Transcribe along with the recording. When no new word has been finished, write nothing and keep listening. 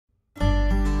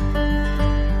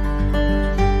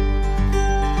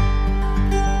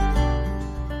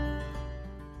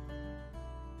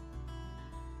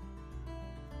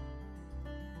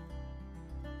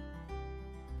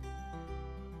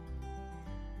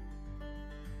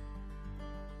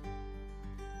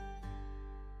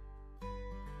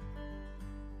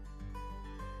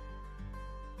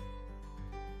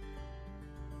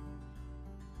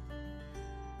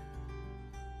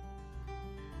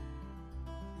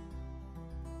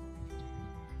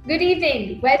Good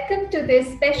evening. Welcome to this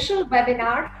special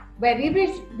webinar where we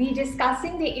will be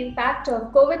discussing the impact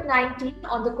of COVID-19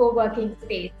 on the co-working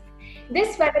space.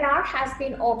 This webinar has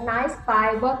been organized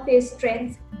by Workplace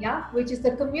Trends India, which is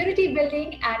the community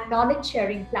building and knowledge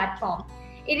sharing platform.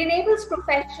 It enables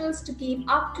professionals to keep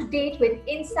up to date with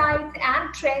insights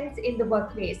and trends in the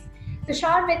workplace.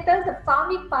 Tushar Mittal, the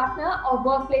founding partner of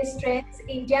Workplace Trends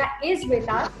India, is with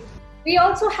us. We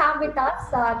also have with us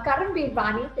Karan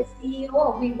Virwani, the CEO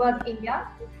of WeWork India.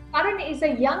 Karan is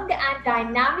a young and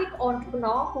dynamic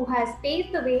entrepreneur who has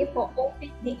paved the way for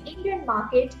opening the Indian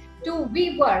market to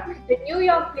WeWork, the New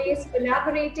York-based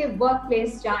collaborative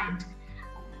workplace giant.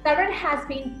 Karan has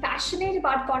been passionate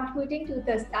about contributing to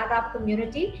the startup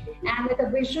community, and with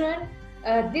a vision,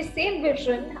 this same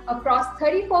vision across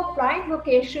 34 prime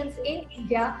locations in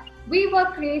India,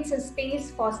 WeWork creates a space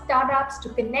for startups to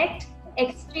connect,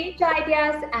 exchange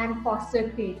ideas, and foster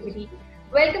creativity.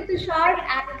 Welcome Tushar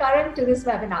and Karan to this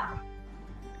webinar.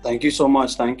 Thank you so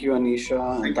much. Thank you,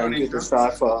 Anisha, and thank you,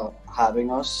 Tushar, for having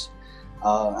us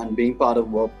and being part of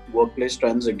Workplace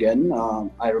Trends again.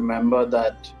 I remember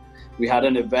that we had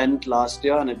an event last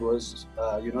year, and it was,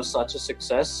 such a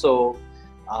success. So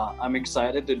I'm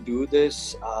excited to do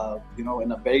this,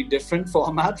 in a very different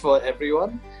format for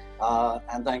everyone.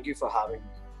 And thank you for having me.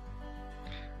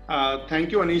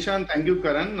 Thank you, Anisha, and thank you,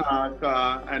 Karan.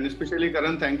 And especially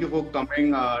Karan, thank you for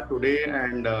coming today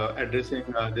and addressing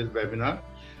this webinar.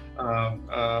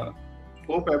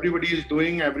 Hope everybody's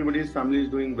family is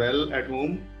doing well at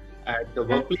home, at the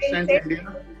Workplace Trends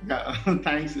India.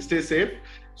 Thanks, stay safe.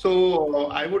 So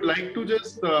I would like to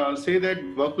just say that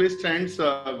Workplace Trends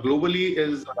globally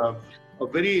is a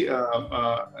very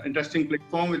interesting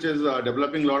platform which is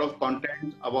developing a lot of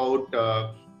content about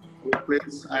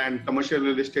workplace and commercial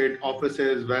real estate,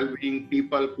 offices, well-being,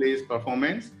 people, place,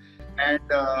 performance. And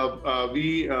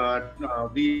we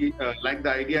like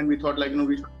the idea, and we thought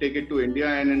we should take it to India.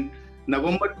 And in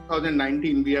November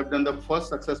 2019, we have done the first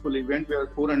successful event where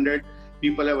 400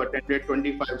 people have attended,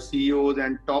 25 CEOs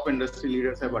and top industry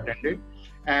leaders have attended.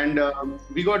 And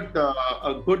we got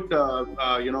a good,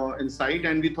 insight.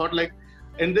 And we thought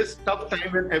in this tough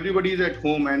time when everybody is at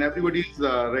home and everybody is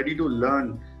ready to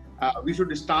learn, we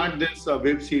should start this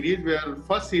web series, where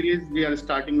first series we are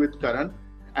starting with Karan.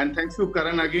 And thanks to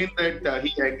Karan again that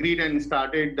he agreed and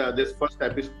started this first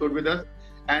episode with us.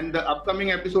 And the upcoming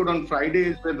episode on Friday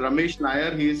is with Anisha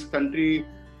Nayar. He is country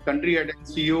head and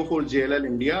CEO for JLL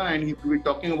India, and he will be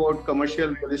talking about commercial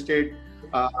real estate,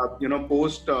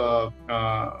 post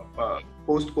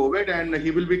COVID, and he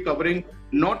will be covering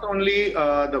not only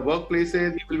the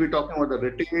workplaces. He will be talking about the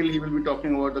retail. He will be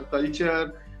talking about the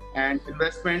culture and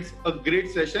investments. A great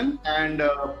session. And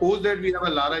post that we have a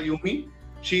Lara Yumi.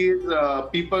 She is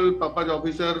People Purpose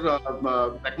Officer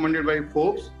recommended by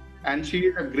Forbes, and she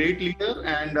is a great leader.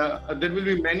 And there will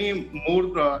be many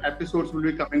more episodes will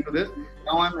be coming to this.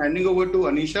 Now I'm handing over to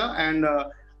Anisha, and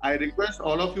I request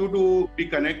all of you to be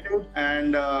connected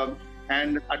and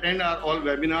attend our all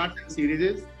webinars and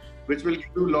series, which will give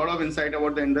you a lot of insight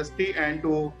about the industry and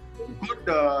to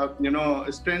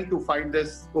good strength to fight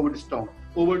this COVID storm.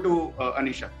 Over to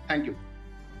Anisha. Thank you.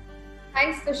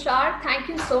 Thanks, Tushar. Thank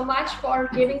you so much for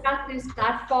giving us this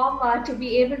platform to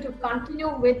be able to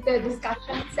continue with the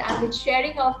discussions and the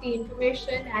sharing of the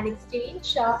information and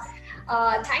exchange.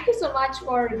 Thank you so much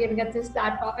for giving us this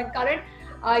platform. And Karan,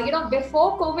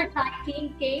 before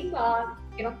COVID-19 came,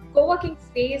 co-working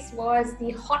space was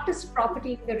the hottest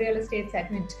property in the real estate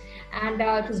segment, and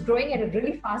it was growing at a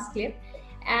really fast clip.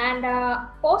 And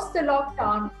post the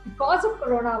lockdown, because of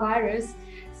coronavirus,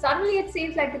 suddenly it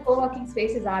seems like the co-working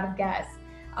space is out of gas.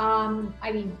 How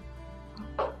do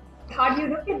you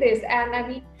look at this?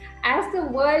 And as the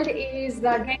world is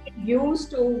getting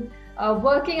used to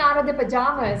working out of the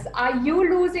pajamas, are you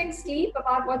losing sleep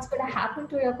about what's going to happen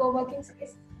to your co-working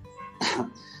space?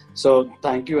 So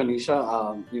thank you,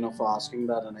 Anisha, for asking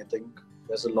that. And I think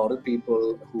there's a lot of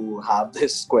people who have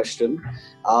this question.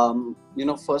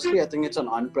 Firstly, I think it's an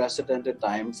unprecedented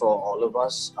time for all of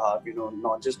us,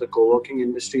 not just the co-working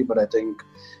industry, but I think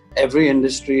every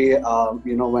industry,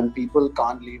 when people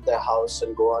can't leave their house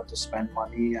and go out to spend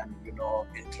money and,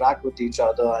 interact with each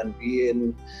other and be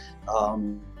in,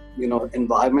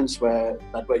 environments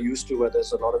that we're used to, where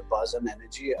there's a lot of buzz and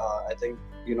energy. I think,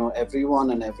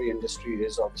 everyone and every industry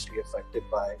is obviously affected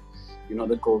by,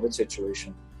 the COVID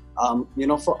situation.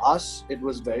 For us, it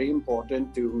was very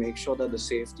important to make sure that the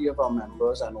safety of our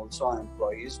members and also our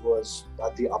employees was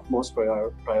at the utmost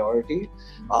priority,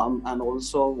 and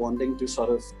also wanting to sort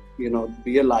of,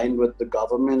 be aligned with the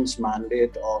government's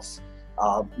mandate of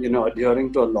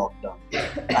adhering to a lockdown.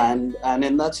 And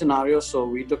in that scenario, so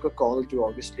we took a call to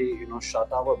obviously,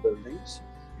 shut our buildings.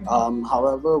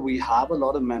 However, we have a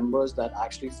lot of members that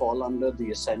actually fall under the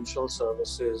essential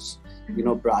services,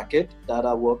 bracket, that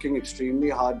are working extremely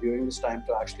hard during this time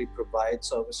to actually provide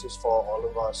services for all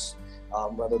of us,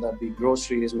 whether that be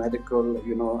groceries, medical,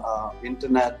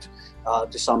 internet,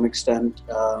 to some extent.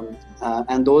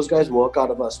 And those guys work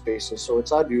out of our spaces. So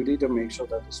it's our duty to make sure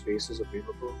that the space is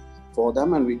available for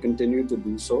them, and we continue to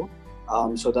do so,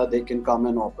 so that they can come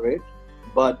and operate.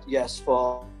 But yes,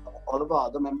 for all of our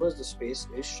other members, the space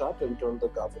is shut until the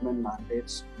government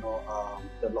mandates,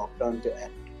 the lockdown to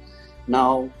end.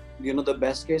 Now, the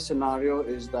best case scenario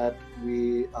is that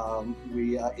we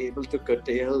are able to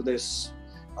curtail this,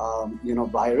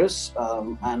 virus,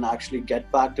 and actually get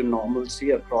back to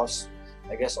normalcy across,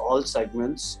 I guess, all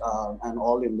segments and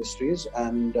all industries.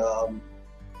 And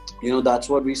that's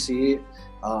what we see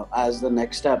as the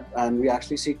next step. And we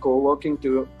actually see co-working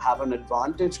to have an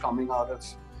advantage coming out of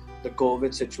the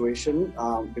COVID situation,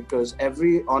 because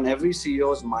on every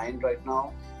CEO's mind right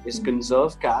now is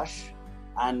conserve cash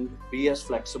and be as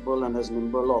flexible and as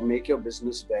nimble, or make your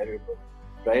business variable,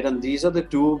 right? And these are the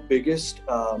two biggest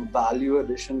value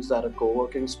additions that a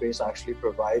co-working space actually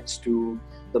provides to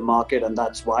the market, and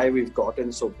that's why we've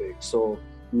gotten so big. So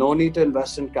no need to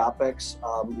invest in capex,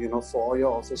 for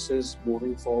your offices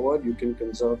moving forward. You can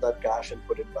conserve that cash and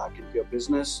put it back into your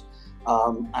business.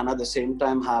 And at the same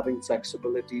time, having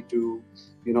flexibility to,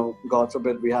 God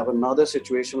forbid, we have another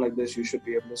situation like this, you should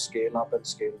be able to scale up and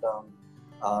scale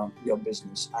down your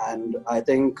business. And I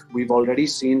think we've already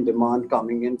seen demand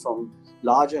coming in from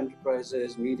large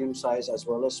enterprises, medium size, as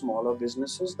well as smaller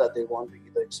businesses, that they want to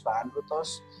either expand with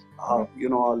us, are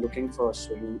looking for a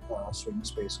swing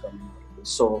space coming out of this.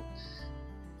 So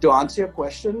to answer your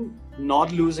question,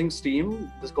 not losing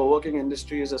steam, the co-working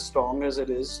industry is as strong as it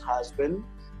has been.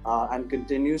 And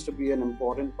continues to be an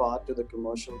important part to the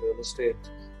commercial real estate,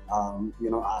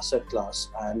 asset class,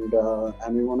 and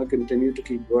we want to continue to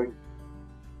keep growing.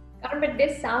 But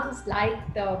this sounds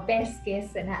like the best case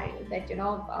scenario, that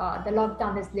the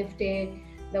lockdown is lifted,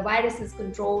 the virus is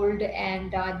controlled,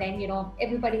 and then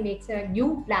everybody makes a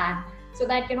new plan, so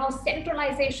that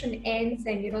centralization ends,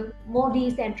 and more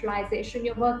decentralization.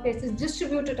 Your workplace is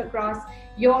distributed across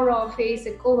your office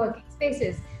and co-working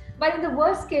spaces. But in the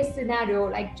worst case scenario,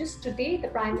 like just today, the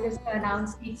Prime Minister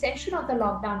announced the extension of the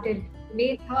lockdown till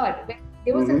May 3rd. When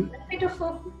there was a little bit of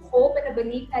a hope and a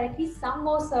belief that at least some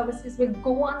more services will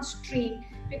go on stream,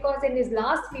 because in his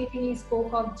last meeting, he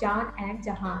spoke of Jaan and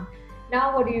Jahan.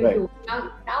 Now, what do you do?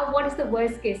 Now, what is the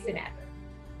worst case scenario?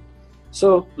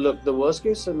 So, look, the worst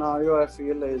case scenario, I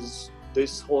feel, is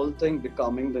this whole thing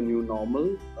becoming the new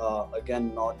normal.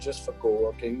 Again, not just for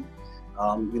co-working.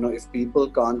 If people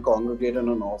can't congregate in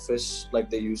an office like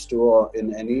they used to, or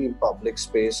in any public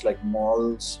space like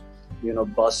malls,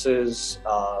 buses,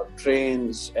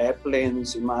 trains,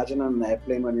 airplanes. Imagine an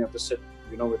airplane when you have to sit,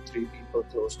 with three people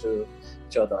close to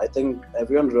each other. I think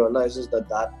everyone realizes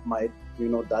that might,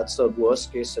 that's the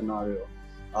worst case scenario.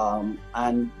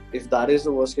 And if that is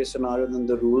the worst case scenario, then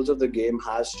the rules of the game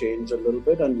has changed a little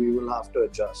bit, and we will have to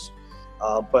adjust.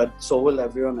 But so will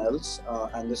everyone else.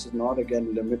 And this is not,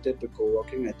 again, limited to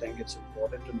co-working. I think it's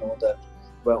important to know that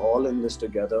we're all in this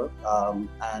together.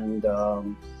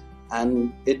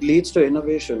 And it leads to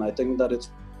innovation. I think that it's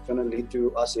going to lead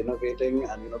to us innovating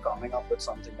and, coming up with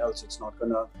something else. It's not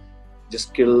going to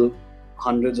just kill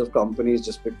hundreds of companies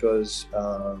just because,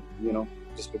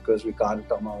 we can't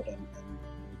come out and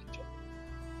meet each other.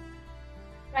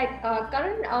 Right.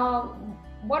 Karan,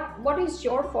 what is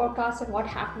your forecast on what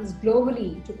happens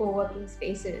globally to co-working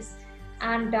spaces?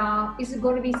 And is it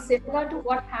going to be similar to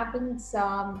what happens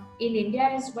in India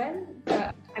as well?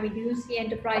 Do you see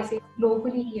enterprises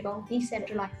globally,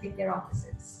 decentralizing their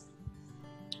offices?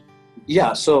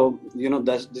 Yeah, so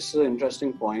this is an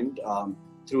interesting point.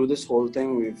 Through this whole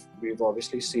thing, we've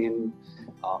obviously seen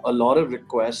a lot of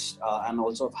requests and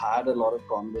also have had a lot of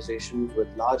conversations with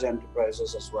large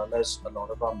enterprises as well as a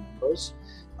lot of our members.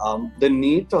 The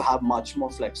need to have much more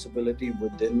flexibility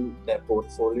within their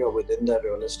portfolio, within their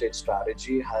real estate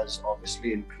strategy has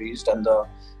obviously increased, and the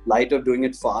light of doing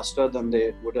it faster than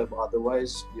they would have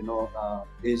otherwise,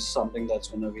 is something that's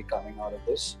going to be coming out of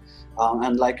this.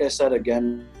 And like I said,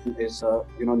 again, is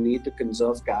need to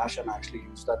conserve cash and actually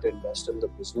use that to invest in the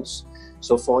business.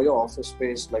 So for your office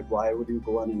space, like, why would you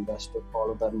go and invest all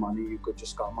of that money? You could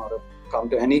just come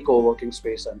to any co-working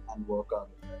space and work out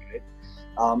of it,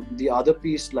 right? The other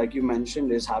piece, like you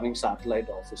mentioned, is having satellite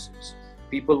offices.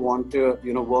 People want to,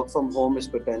 work from home is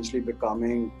potentially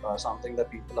becoming something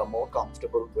that people are more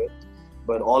comfortable with.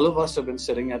 but all of us have been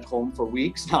sitting at home for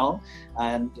weeks now,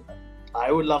 and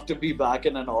I would love to be back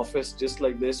in an office just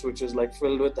like this, which is like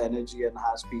filled with energy and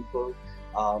has people,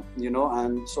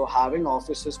 and so having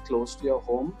offices close to your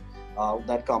home,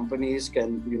 that companies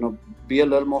can, be a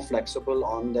little more flexible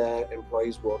on their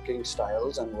employees' working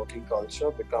styles and working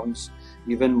culture becomes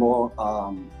even more,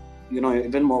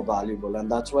 even more valuable. And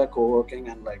that's where co-working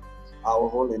and like our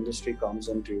whole industry comes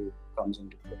into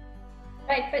play.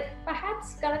 Right, but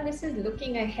perhaps, Karan, this is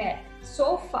looking ahead.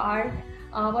 So far,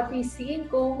 what we see in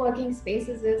co-working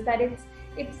spaces is that it's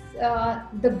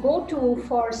the go-to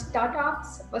for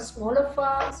startups, for smaller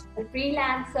firms, for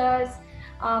freelancers,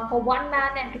 for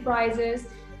one-man enterprises.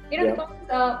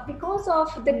 Because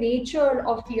of the nature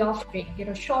of the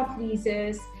offering, short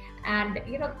leases, and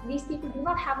these people do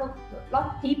not have a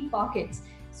lot of deep pockets.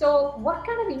 So what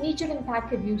kind of immediate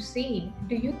impact have you seen?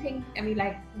 Do you think,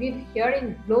 we're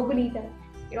hearing globally that,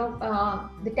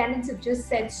 the tenants have just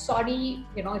said, sorry,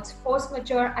 it's force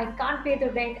majeure, I can't pay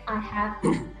the rent, I have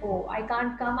to go, I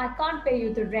can't come, I can't pay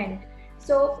you the rent.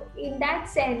 So in that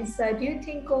sense, do you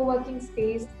think co-working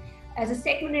space as a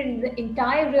segment in the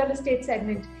entire real estate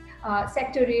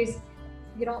sector is,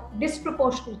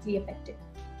 disproportionately affected?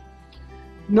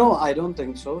 No, I don't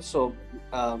think so. So,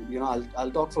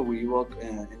 I'll talk for WeWork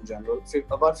in general.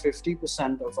 About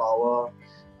 50% of our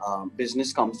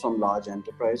business comes from large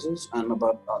enterprises, and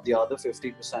about the other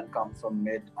 50% come from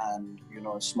mid and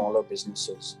smaller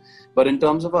businesses. But in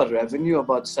terms of our revenue,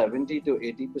 about 70 to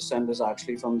 80% is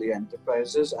actually from the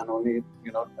enterprises, and only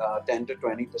 10 to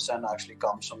 20% actually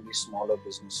comes from these smaller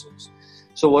businesses.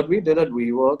 So what we did at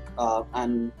WeWork,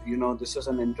 and this is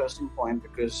an interesting point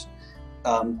because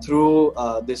through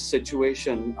this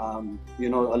situation,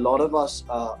 a lot of us,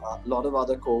 a lot of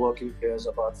other co-working players,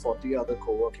 about 40 other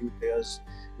co-working players,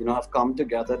 have come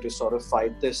together to sort of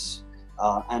fight this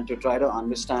and to try to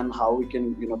understand how we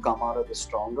can, come out of this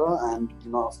stronger. And,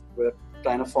 we're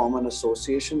trying to form an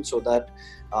association so that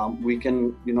we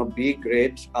can, be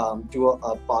great to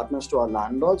our partners, to our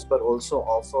landlords, but also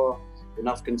offer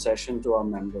enough concession to our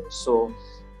members. So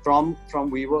from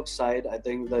WeWork's side, I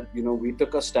think that, we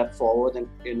took a step forward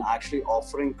in actually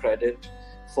offering credit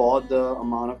for the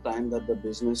amount of time that the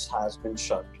business has been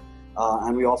shut.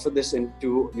 And we offered this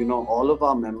into, all of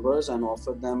our members, and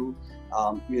offered them,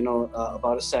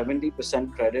 about a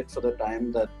 70% credit for the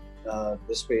time that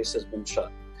the space has been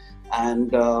shut.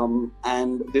 And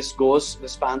this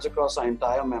spans across our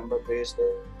entire member base,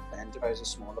 the enterprises,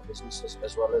 smaller businesses,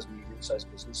 as well as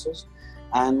medium-sized businesses.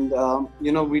 And,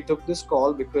 we took this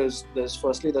call because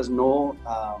there's no,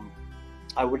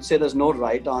 I would say there's no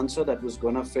right answer that was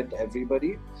going to fit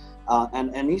everybody.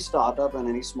 And any startup and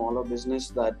any smaller business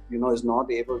that, is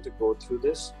not able to go through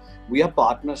this, we are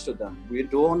partners to them. We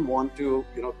don't want to,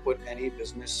 put any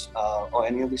business or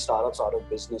any of these startups out of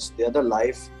business. They're the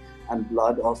life and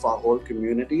blood of our whole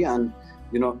community. And,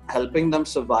 helping them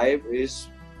survive is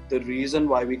the reason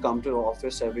why we come to the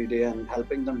office every day, and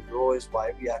helping them grow is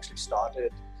why we actually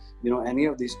started, any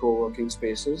of these co-working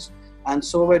spaces. And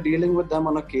so we're dealing with them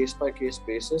on a case-by-case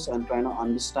basis and trying to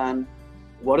understand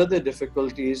what are the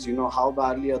difficulties, how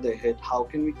badly are they hit, how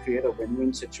can we create a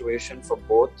win-win situation for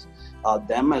both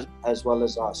them as well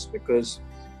as us, because,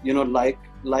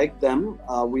 like them,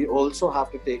 we also have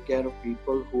to take care of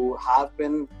people who have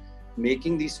been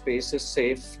making these spaces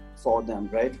safe for them,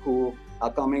 right? Who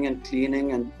are coming and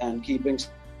cleaning and keeping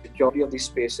security of these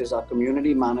spaces, our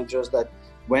community managers, that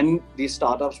when these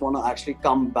startups want to actually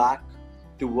come back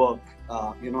to work,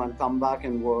 and come back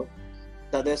and work,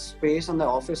 that their space and their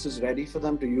office is ready for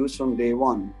them to use from day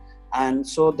one. And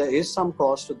so there is some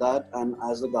cost to that. And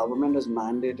as the government has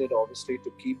mandated, obviously,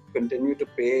 to continue to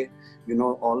pay,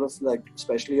 all of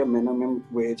especially a minimum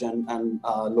wage and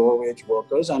lower wage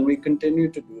workers. And we continue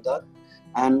to do that.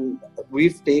 And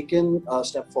we've taken a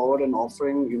step forward in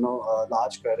offering, a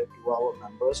large credit to our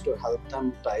members to help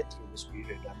them tide through this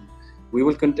period. And we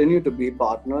will continue to be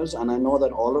partners. And I know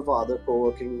that all of our other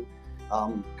co-working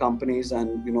companies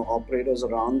and, operators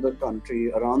around the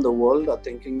country, around the world are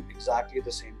thinking exactly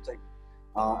the same thing.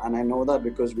 And I know that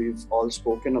because we've all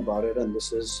spoken about it, and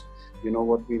this is,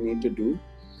 what we need to do.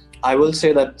 I will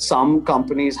say that some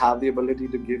companies have the ability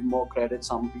to give more credit,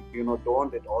 some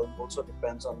don't. It also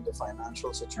depends on the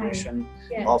financial situation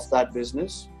of that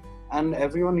business, and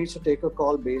everyone needs to take a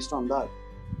call based on that.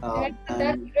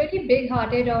 That's really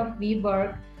big-hearted of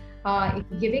WeWork,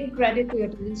 giving credit to your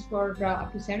tenants for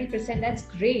up to 70%. That's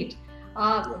great.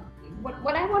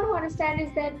 What I want to understand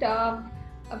is that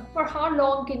for how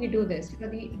long can you do this?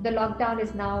 The lockdown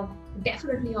is now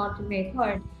definitely on to May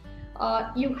 3rd.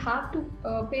 you have to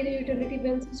pay the utility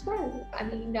bills as well. I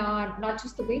mean, not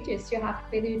just the wages, you have to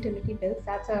pay the utility bills.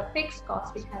 That's a fixed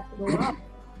cost which has to go up.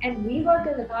 And WeWork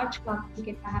as a large company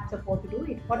can perhaps afford to do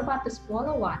it. What about the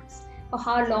smaller ones? For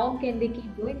how long can they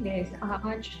keep doing this? How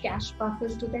much cash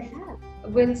buffers do they have?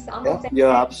 Will some of them?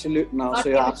 You're absolutely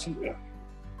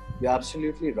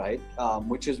right.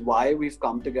 Which is why we've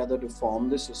come together to form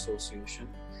this association.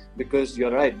 Because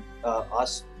you're right,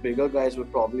 us bigger guys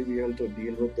would probably be able to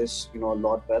deal with this, a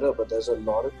lot better. But there's a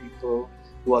lot of people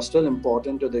who are still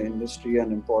important to the industry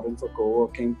and important for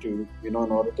co-working to, in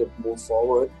order to move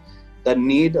forward, that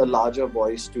need a larger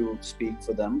voice to speak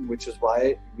for them, which is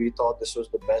why we thought this was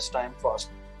the best time for us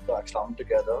to actually come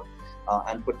together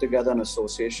and put together an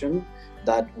association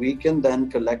that we can then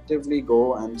collectively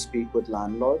go and speak with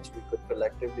landlords. We could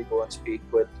collectively go and speak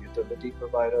with utility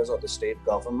providers or the state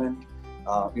government,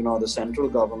 the central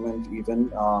government even,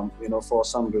 for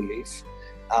some relief,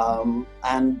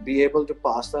 and be able to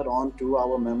pass that on to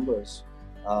our members.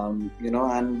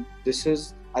 And this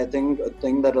is, I think, a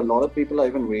thing that a lot of people are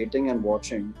even waiting and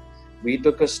watching. We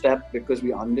took a step because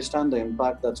we understand the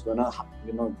impact that's gonna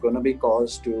be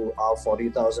caused to our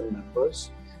 40,000 members,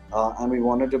 and we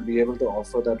wanted to be able to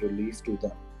offer that relief to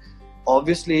them.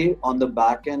 Obviously, on the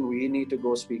back end, we need to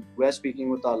go speak. We're speaking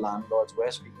with our landlords.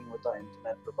 We're speaking with our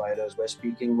internet providers. We're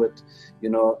speaking with,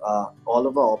 all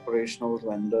of our operational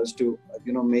vendors to,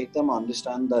 make them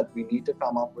understand that we need to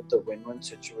come up with a win-win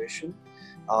situation,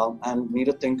 and need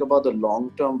to think about the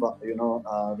long-term,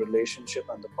 relationship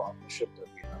and the partnership that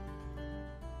we have.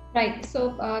 Right.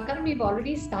 So, Karan, we've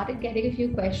already started getting a few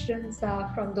questions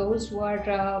from those who are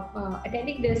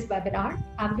attending this webinar.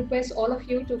 I request all of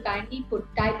you to kindly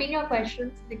type in your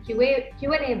questions in the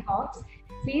Q&A box.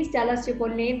 Please tell us your full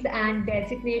names and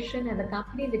designation and the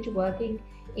company that you're working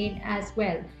in as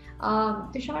well.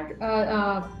 Tushar,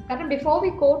 Karan, before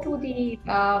we go to the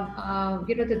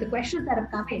questions that have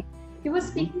come in, you were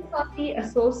speaking of the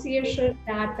association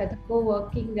that the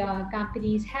co-working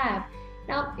companies have.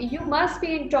 Now, you must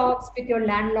be in talks with your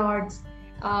landlords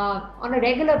on a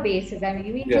regular basis. I mean,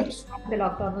 immediately after the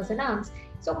lockdown was announced.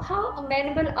 So, how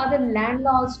amenable are the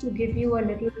landlords to give you a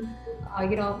little,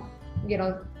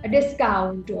 a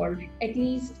discount or at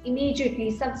least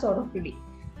immediately some sort of relief?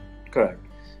 Correct.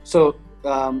 So,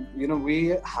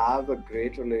 we have a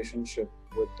great relationship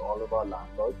with all of our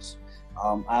landlords.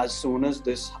 As soon as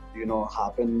this,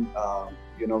 happened,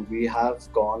 we have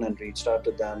gone and reached out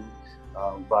to them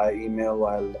by email,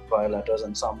 via letters,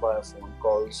 and some via phone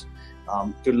calls,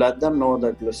 to let them know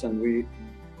that, listen,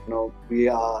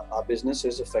 our business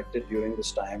is affected during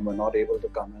this time. We're not able to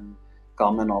come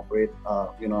and operate,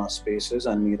 our spaces,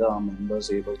 and neither are members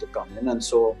able to come in. And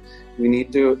so we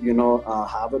need to,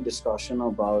 have a discussion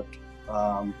about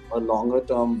a longer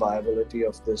term viability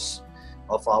of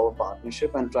our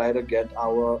partnership, and try to get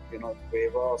our,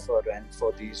 waiver of rent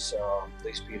for these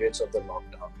periods of the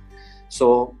lockdown.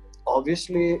 So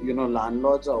obviously,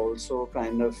 landlords are also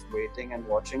kind of waiting and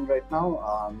watching right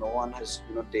now. No one has,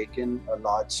 taken a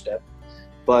large step.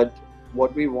 But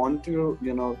what we want to,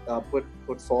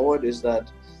 put forward is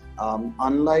that,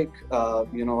 unlike, a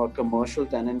commercial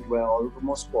tenant, we're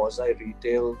almost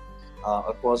quasi-retail,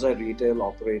 a quasi-retail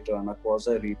operator and a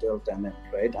quasi-retail tenant,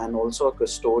 right? And also a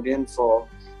custodian for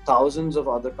thousands of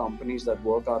other companies that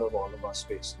work out of all of our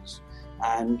spaces.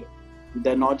 And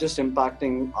they're not just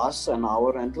impacting us and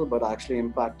our rental, but actually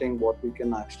impacting what we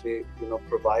can actually,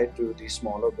 provide to these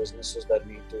smaller businesses that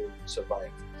need to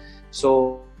survive.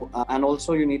 So, and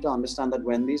also you need to understand that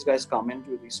when these guys come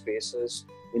into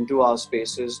our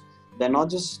spaces, they're not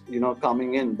just,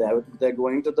 coming in, they're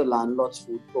going to the landlord's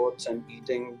food courts and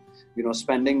eating,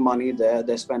 spending money there.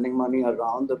 They're spending money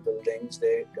around the buildings.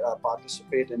 They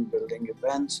participate in building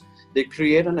events. They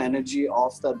create an energy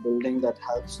of that building that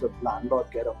helps the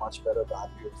landlord get a much better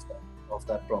value of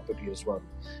that property as well.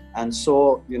 And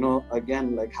so,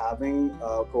 again, like having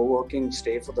co-working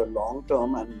stay for the long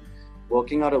term and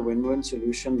working out a win-win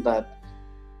solution that,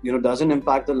 doesn't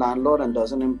impact the landlord and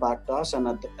doesn't impact us, and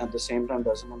at the same time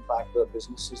doesn't impact the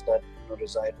businesses that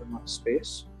reside in our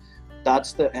space.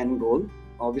 That's the end goal.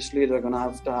 Obviously, they're going to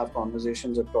have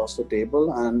conversations across the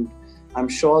table, and I'm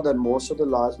sure that most of the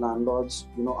large landlords,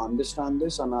 understand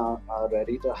this and are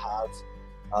ready to have,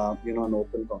 an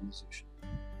open conversation.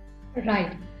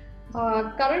 Right.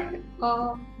 Karan,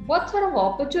 what sort of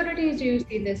opportunities do you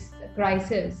see in this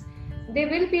crisis? There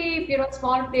will be,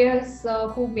 small players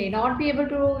who may not be able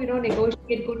to,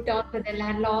 negotiate good terms with their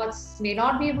landlords, may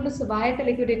not be able to survive the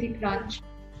liquidity crunch.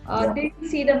 Do you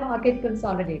see the market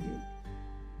consolidating?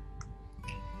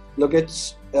 Look,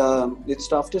 it's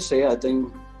tough to say. I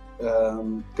think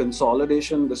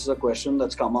consolidation, this is a question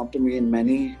that's come up to me in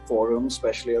many forums,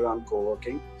 especially around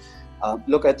co-working.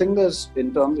 Look, I think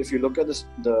if you look at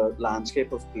the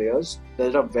landscape of players,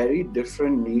 there are very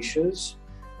different niches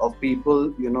of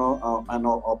people, and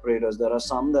operators. There are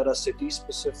some that are city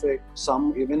specific,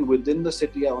 some even within the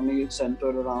city are only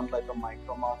centered around like a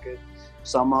micro market.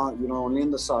 Some are, only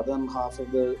in the southern half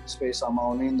of the space, some are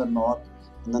only in the north,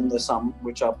 and then there's some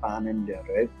which are pan-India,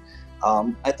 right?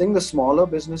 I think the smaller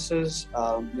businesses,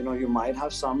 you might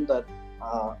have some that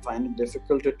find it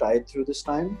difficult to tide through this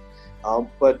time,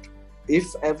 but if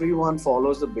everyone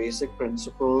follows the basic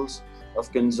principles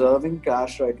of conserving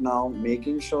cash right now,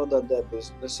 making sure that their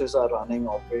businesses are running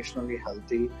operationally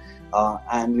healthy,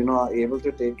 and are able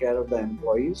to take care of their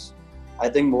employees, I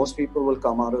think most people will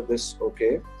come out of this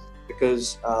okay.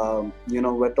 Because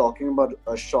we're talking about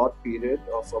a short period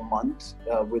of a month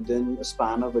within a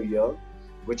span of a year,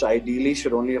 which ideally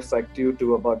should only affect you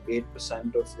to about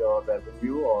 8% of your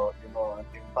revenue or an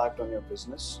impact on your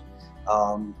business,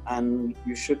 and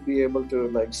you should be able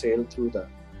to sail through that.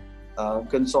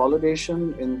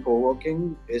 Consolidation in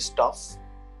co-working is tough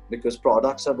because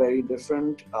products are very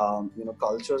different,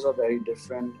 cultures are very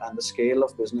different, and the scale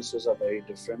of businesses are very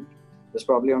different. There's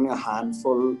probably only a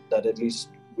handful that at least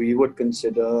we would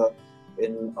consider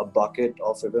in a bucket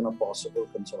of even a possible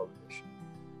consolidation.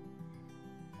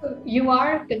 You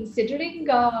are considering,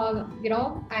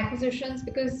 acquisitions,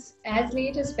 because as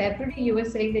late as February, you were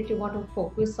saying that you want to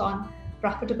focus on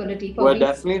profitability. We're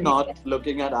definitely not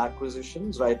looking at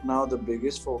acquisitions right now. The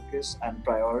biggest focus and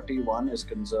priority one is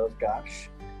conserve cash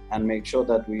and make sure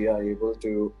that we are able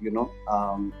to,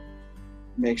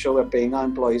 make sure we're paying our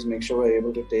employees, make sure we're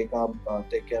able to take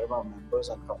care of our members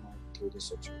and come out through the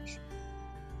situation.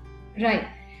 Right.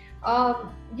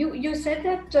 You said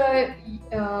that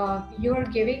you're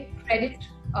giving credit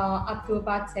up to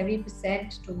about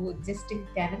 70% to existing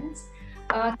tenants.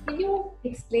 Can you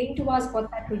explain to us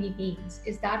what that really means?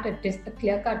 Is that a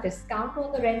clear-cut discount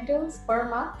on the rentals per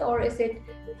month, or is it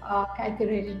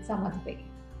calculated in some other way?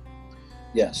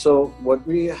 Yeah, so what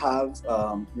we have,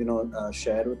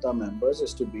 shared with our members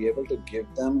is to be able to give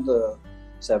them the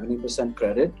 70%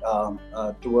 credit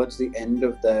towards the end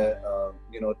of their,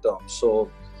 term. So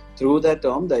through that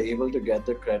term, they're able to get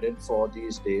the credit for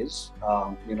these days,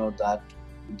 that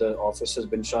the office has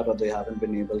been shut or they haven't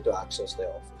been able to access their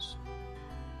office.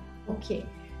 Okay,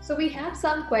 so we have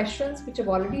some questions which have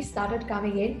already started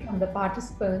coming in from the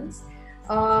participants.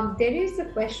 There is a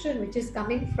question which is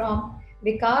coming from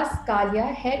Vikas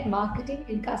Kalia, Head Marketing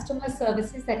and Customer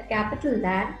Services at Capital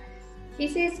Land. He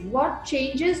says, what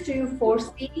changes do you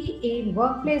foresee in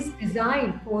workplace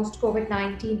design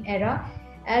post-COVID-19 era,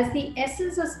 as the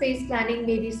essence of space planning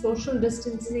may be social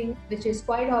distancing, which is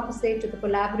quite opposite to the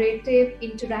collaborative,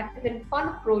 interactive and fun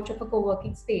approach of a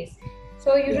co-working space?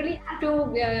 So you really have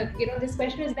to, this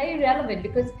question is very relevant,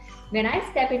 because when I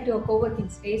step into a co-working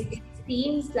space, it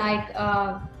seems like,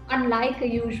 unlike a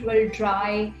usual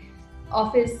dry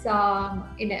office,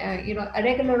 in a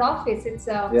regular office, it's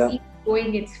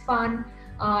going, it's fun,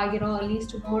 leads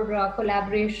to more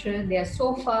collaboration. There are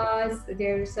sofas,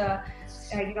 there's a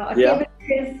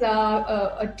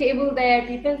table there,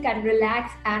 people can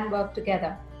relax and work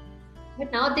together.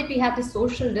 But now that we have the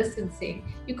social distancing,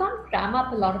 you can't cram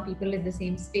up a lot of people in the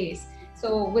same space.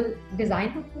 So will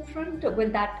design look different?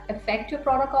 Will that affect your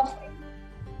product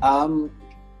offering?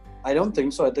 I don't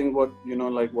think so. I think what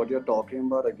you're talking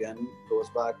about again goes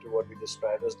back to what we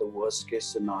described as the worst case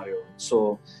scenario.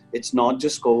 So it's not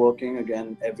just co-working.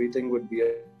 Again, everything would be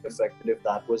affected if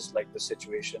that was like the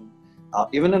situation.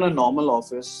 Even in a normal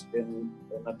office, in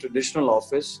a traditional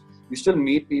office, you still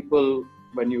meet people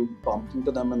when you bump into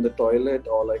them in the toilet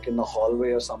or like in the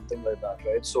hallway or something like that,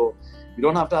 right? So you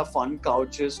don't have to have fun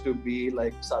couches to be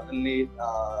like suddenly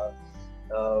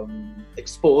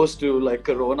exposed to like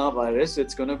coronavirus.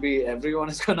 It's going to be, everyone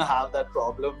is going to have that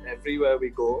problem everywhere we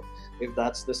go if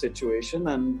that's the situation.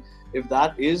 And if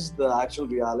that is the actual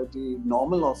reality,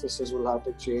 normal offices will have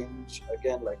to change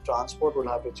again, like transport will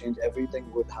have to change,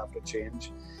 everything would have to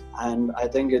change. And I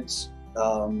think it's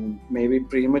maybe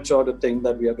premature to think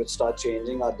that we have to start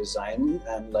changing our design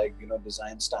and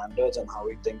design standards and how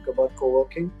we think about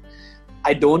co-working.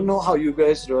 I don't know how you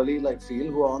guys really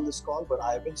feel who are on this call, but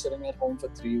I've been sitting at home for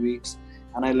 3 weeks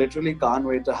and I literally can't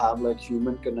wait to have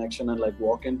human connection and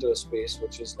walk into a space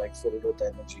which is filled with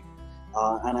energy.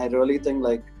 And I really think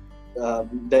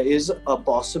there is a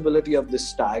possibility of this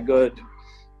staggered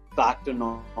back to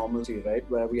normalcy, right?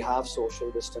 Where we have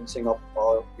social distancing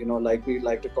or we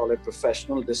like to call it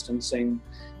professional distancing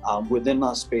within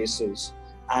our spaces.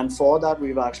 And for that,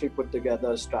 we've actually put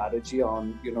together a strategy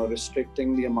on,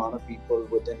 restricting the amount of people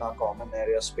within our common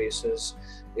area spaces.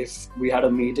 If we had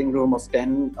a meeting room of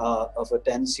 10 of a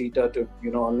 10-seater to,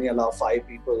 only allow 5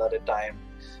 people at a time,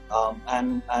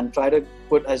 and try to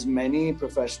put as many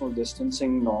professional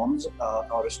distancing norms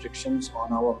or restrictions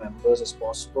on our members as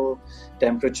possible.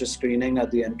 Temperature screening at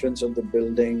the entrance of the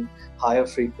building, higher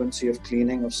frequency of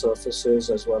cleaning of surfaces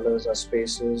as well as our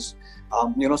spaces.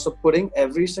 So putting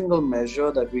every single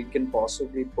measure that we can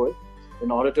possibly put in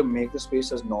order to make the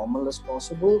space as normal as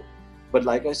possible. But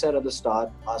like I said at the start,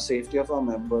 our safety of our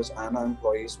members and our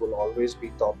employees will always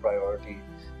be top priority.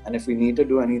 And if we need to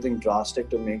do anything drastic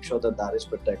to make sure that that is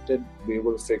protected, we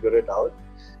will figure it out.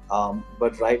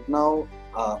 But right now,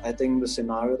 I think the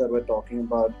scenario that we're talking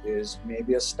about is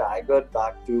maybe a staggered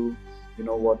back to,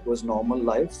 what was normal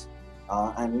life.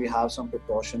 And we have some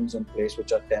precautions in place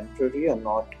which are temporary and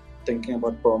not thinking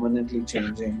about permanently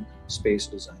changing space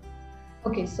design.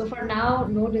 Okay, so for now,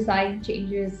 no design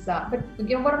changes. But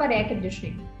what about air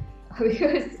conditioning?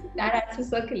 Because that has to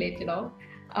circulate,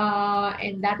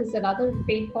 and that is another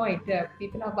pain point.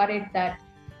 People are worried that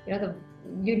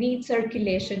you need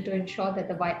circulation to ensure that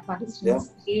the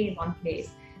participants stay in one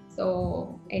place.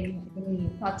 So, any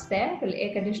thoughts there? Will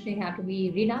air conditioning have to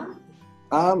be revamped?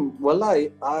 Well,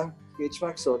 our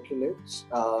HVAC circulates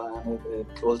and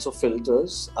it also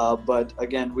filters. But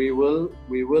again, we will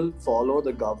follow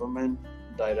the government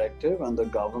directive and the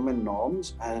government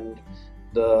norms and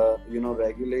the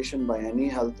regulation by any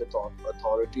health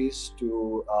authorities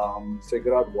to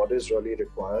figure out what is really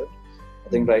required. I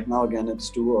think right now again it's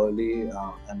too early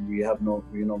and we have no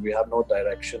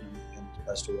direction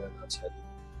as to where that's headed.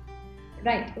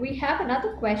 Right. We have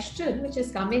another question which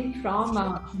is coming from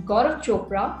Gaurav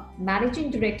Chopra,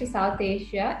 Managing Director South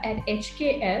Asia at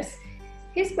HKS.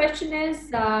 His question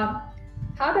is, how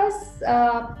does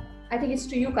I think it's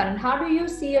to you, Karan. How do you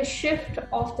see a shift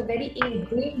of the very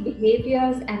ingrained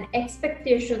behaviors and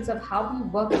expectations of how we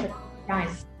work at the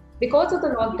time? Because of the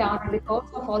lockdown and because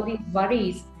of all these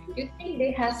worries, do you think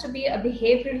there has to be a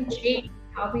behavioral change in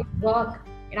how we work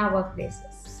in our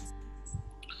workplaces?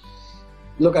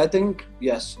 Look, I think,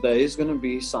 yes, there is going to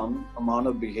be some amount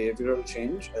of behavioral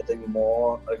change. I think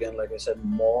more, again, like I said,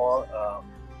 more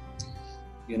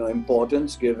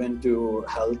importance given to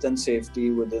health and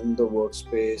safety within the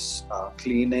workspace,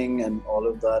 cleaning and all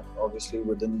of that obviously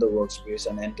within the workspace,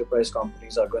 and enterprise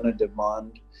companies are going to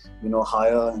demand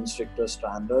higher and stricter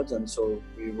standards, and so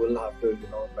we will have to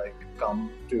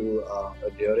come to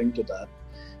adhering to that.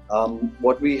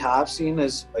 What we have seen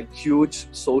is a huge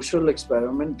social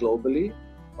experiment globally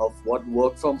of what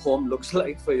work from home looks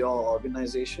like for your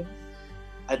organization.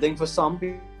 I think for some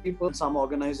people, some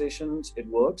organizations it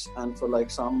works, and for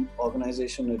some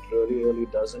organization it really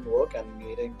doesn't work, and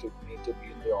need to be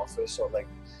in the office or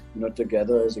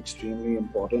together is extremely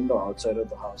important, or outside of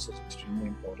the house is extremely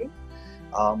important.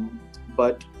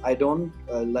 But I don't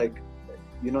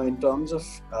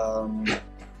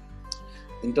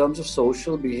in terms of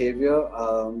social behavior,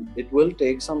 it will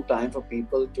take some time for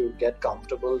people to get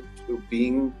comfortable to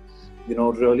being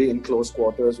really in close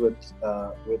quarters with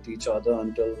each other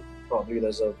until probably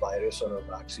there's a virus or a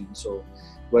vaccine. So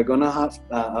we're gonna have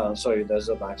there's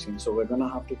a vaccine. So we're gonna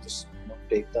have to just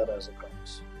take that as it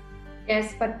comes.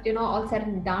 Yes, but all said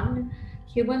and done,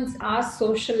 humans are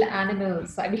social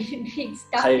animals. I mean, being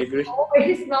stuck is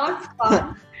always not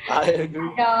fun. I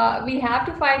agree. We have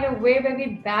to find a way where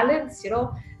we balance,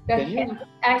 the health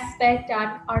aspect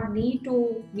and our need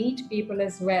to meet people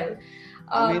as well.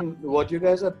 I mean, what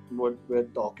we're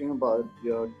talking about,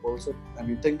 you're also,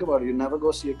 think about it, you never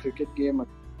go see a cricket game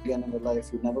again in your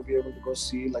life. You'll never be able to go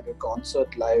see a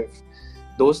concert live.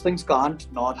 Those things can't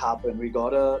not happen. We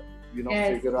gotta,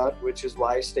 figure out, which is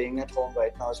why staying at home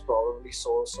right now is probably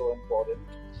so important.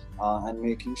 And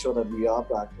making sure that we are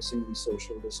practicing the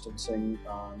social distancing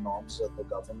norms that the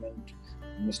government,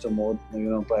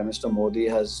 Prime Minister Modi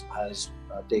has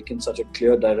taken such a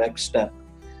clear, direct step.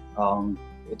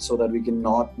 It's so that we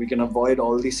can avoid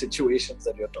all these situations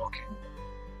that you're talking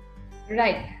about.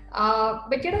 Right.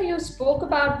 But you spoke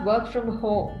about work from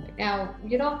home. Now,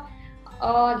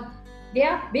 there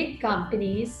are big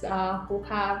companies who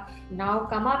have now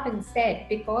come up and said,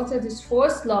 because of this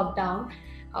forced lockdown,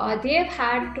 they've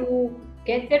had to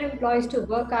get their employees to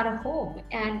work out of home,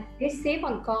 and they save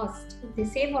on cost, they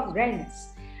save on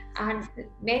rents, and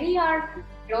many are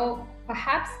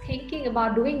perhaps thinking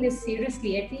about doing this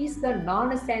seriously. At least the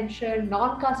non-essential,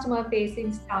 non-customer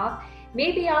facing staff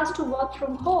may be asked to work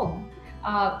from home.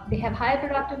 They have higher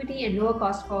productivity and lower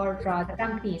cost for the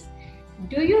companies.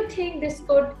 Do you think this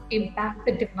could impact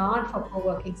the demand for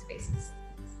co-working spaces?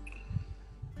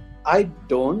 I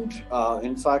don't.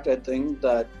 In fact, I think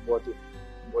that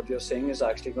what you're saying is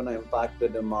actually going to impact the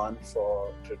demand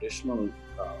for traditional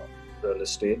real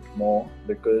estate more,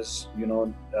 because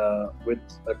with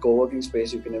a co-working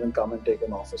space you can even come and take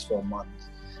an office for a month,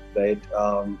 right?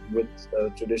 With a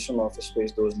traditional office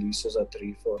space, those leases are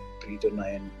 3 to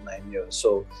 9 years.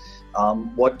 So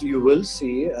what you will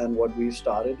see, and what we've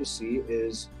started to see,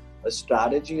 is a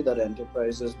strategy that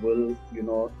enterprises will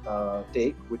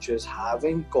take, which is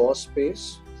having core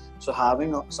space, so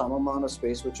having some amount of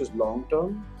space which is long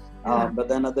term, but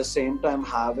then at the same time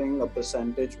having a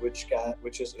percentage which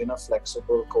is in a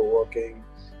flexible co-working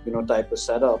type of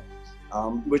setup,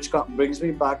 which brings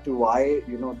me back to why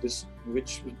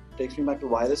which takes me back to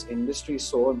why this industry is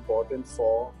so important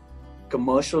for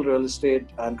commercial real estate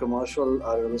and commercial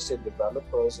real estate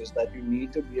developers, is that you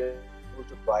need to be able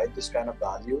to provide this kind of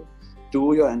value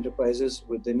to your enterprises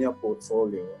within your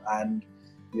portfolio. And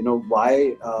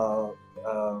why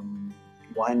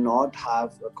not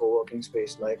have a co-working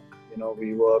space like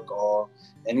WeWork or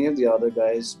any of the other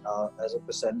guys as a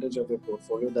percentage of your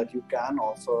portfolio, that you can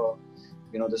offer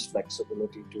this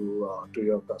flexibility to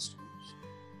your customers.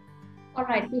 All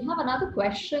right, we have another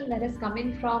question that is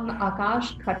coming from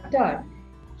Akash Khattar.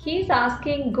 He's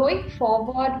asking, going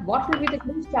forward, what will be the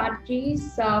new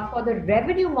strategies for the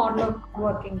revenue model of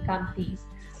working companies,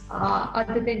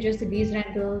 other than just the lease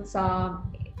rentals?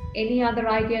 Any other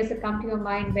ideas that come to your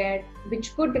mind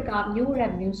which could become new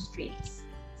revenue streams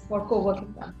for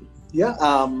co-working companies?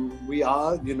 Yeah, we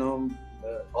are,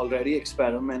 already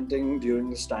experimenting during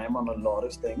this time on a lot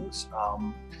of things.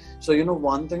 So,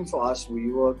 one thing for us,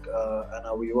 WeWork and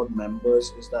our WeWork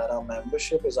members, is that our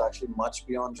membership is actually much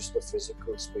beyond just the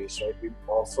physical space, right? We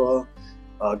offer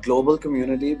a global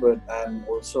community, and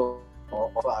also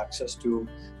offer access to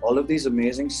all of these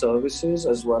amazing services,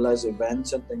 as well as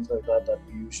events and things like that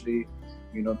we usually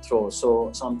throw. So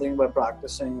something we're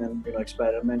practicing and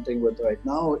experimenting with right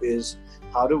now is,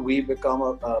 how do we become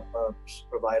a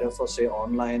provider for, say,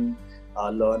 online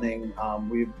learning.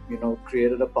 We've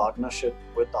created a partnership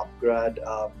with Upgrad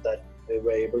that they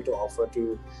were able to offer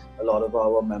to a lot of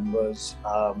our members.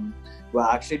 We're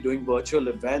actually doing virtual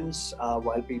events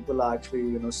while people are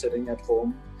actually sitting at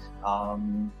home,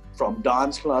 from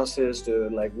dance classes to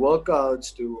like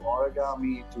workouts to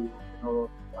origami to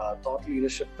thought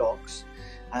leadership talks.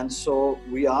 And so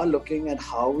we are looking at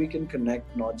how we can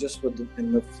connect not just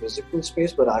in the physical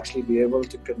space, but actually be able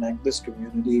to connect this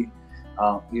community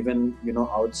even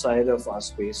outside of our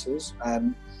spaces.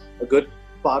 And a good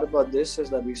part about this is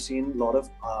that we've seen a lot of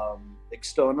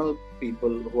external people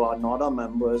who are not our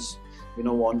members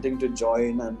wanting to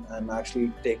join and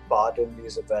actually take part in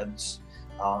these events.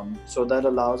 So that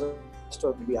allows us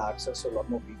to maybe access a lot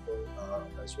more people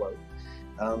as well.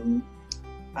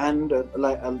 And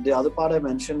the other part I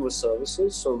mentioned was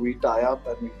services. So we tie up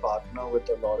and we partner with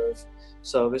a lot of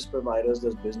service providers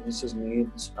that businesses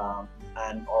needs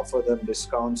and offer them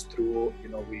discounts through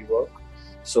WeWork.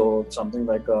 So something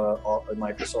like a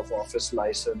Microsoft Office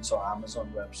license or Amazon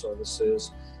Web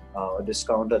Services, a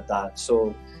discount at that.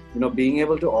 So being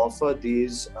able to offer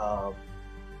these other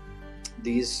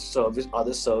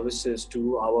services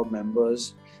to our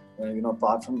members,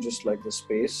 apart from just like the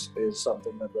space, is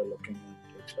something that we're looking at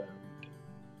experimenting.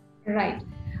 Right.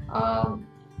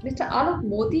 Mr. Alok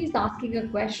Modi is asking a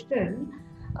question.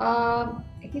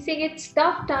 He's saying it's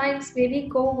tough times, maybe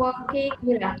co-working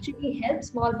will actually help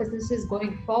small businesses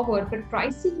going forward, but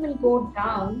pricing will go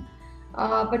down,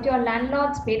 but your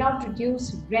landlords may not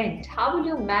reduce rent. How will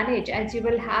you manage, as you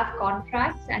will have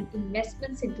contracts and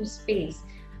investments into space?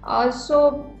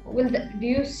 So do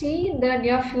you see in the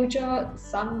near future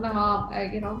some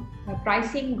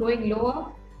pricing going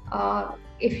lower?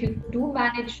 If you do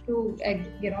manage to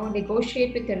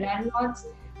negotiate with your landlords,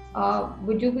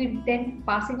 would you be then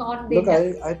passing on the... Look,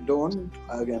 I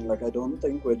don't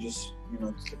think we're just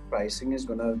pricing is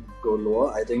gonna go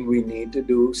lower. I think we need to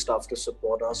do stuff to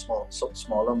support our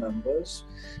smaller members,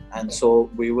 and so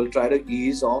we will try to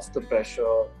ease off the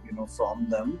pressure from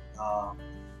them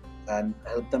and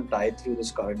help them tide through this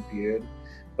current period.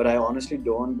 But I honestly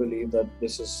don't believe that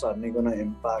this is suddenly going to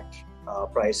impact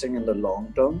pricing in the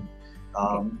long term.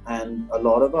 And a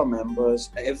lot of our members,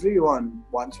 everyone,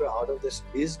 once we're out of this,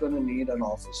 is going to need an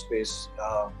office space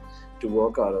to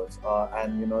work out of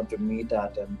and to meet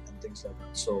at and things like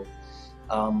that. So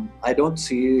I don't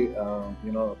see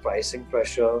pricing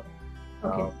pressure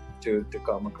to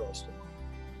come across them.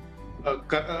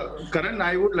 Karan,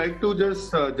 I would like to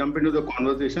just jump into the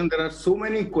conversation. There are so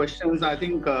many questions. I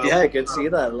think. I can see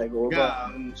that.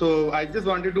 So I just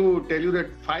wanted to tell you that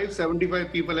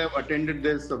 575 people have attended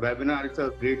this webinar. It's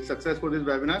a great success for this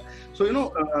webinar. So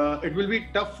it will be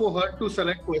tough for her to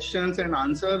select questions and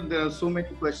answer. There are so many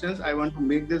questions. I want to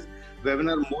make this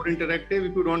webinar more interactive.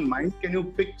 If you don't mind, can you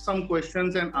pick some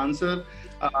questions and answer?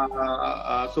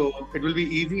 So it will be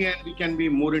easy and we can be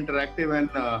more interactive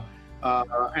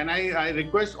and I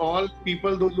request all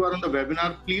people, those who are on the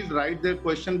webinar, please write their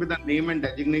question with a name and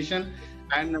designation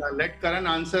and let Karan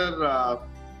answer.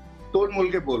 Tol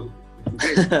mol ke bol.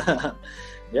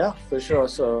 Yeah, for sure.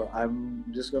 So I'm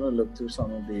just going to look through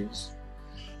some of these.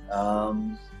 I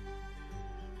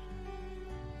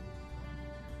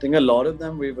think a lot of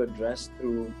them we've addressed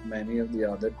through many of the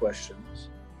other questions.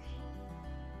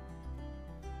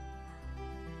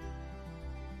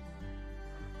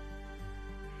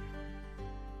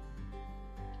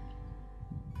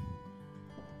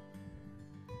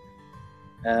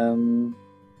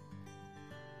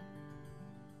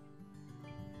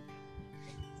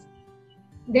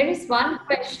 There is one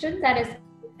question that is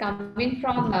coming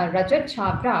from Rajat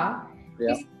Chabra.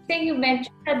 Yeah. He's saying you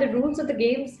mentioned that the rules of the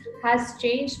games has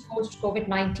changed post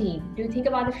COVID-19. Do you think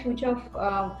about the future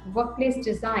of workplace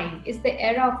design? Is the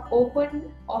era of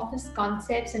open office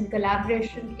concepts and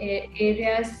collaboration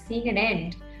areas seeing an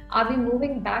end? Are we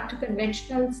moving back to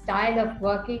conventional style of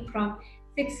working from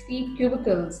 6 feet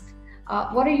cubicles?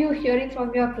 What are you hearing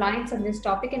from your clients on this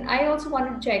topic? And I also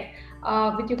want to check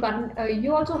with you, Karan,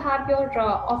 you also have your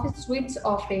office suites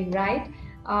offering, right?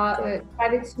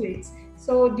 Private suites.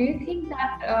 So do you think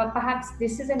that perhaps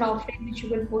this is an offering which you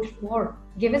will push more,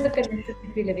 given the conditions that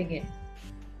we're living in?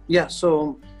 Yeah,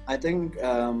 so I think,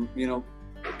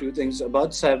 two things.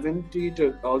 About 70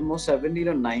 to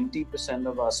 90%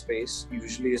 of our space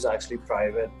usually is actually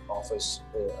private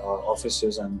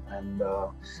offices and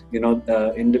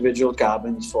individual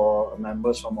cabins for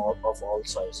members of all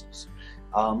sizes.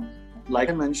 Like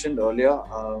I mentioned earlier,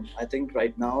 I think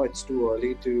right now it's too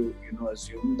early to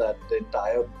assume that the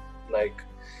entire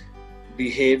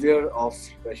behavior of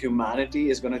humanity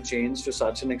is going to change to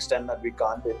such an extent that we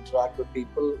can't interact with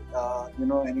people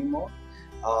anymore.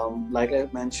 Like I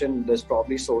mentioned, there's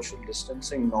probably social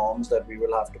distancing norms that we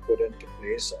will have to put into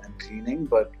place and cleaning,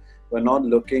 but we're not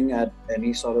looking at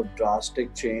any sort of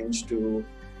drastic change to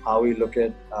how we look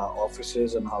at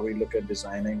offices and how we look at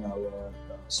designing our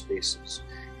spaces.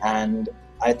 And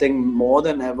I think more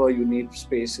than ever, you need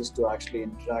spaces to actually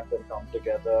interact and come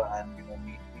together and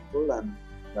meet people, and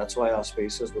that's why our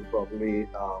spaces will probably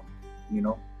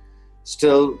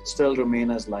still remain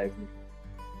as lively.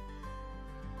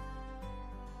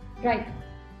 Right.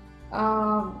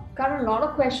 Karan, a lot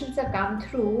of questions have come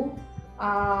through.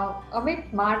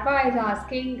 Amit Marva is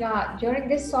asking, during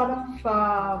this sort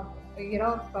of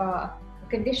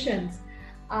conditions,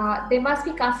 there must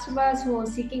be customers who are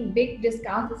seeking big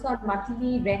discounts on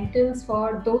monthly rentals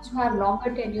for those who have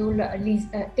longer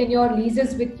tenure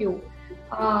leases with you.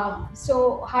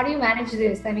 So how do you manage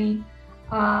this? I mean,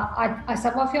 are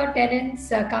some of your tenants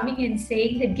coming in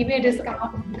saying that give me a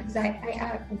discount because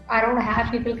I don't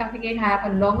have people coming in, I have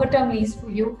a longer term lease for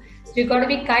you, so you've got to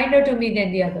be kinder to me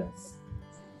than the others?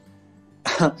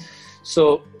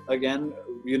 So again,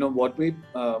 what we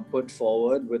put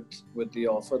forward with the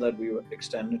offer that we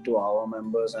extended to our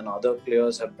members, and other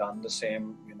players have done the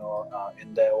same,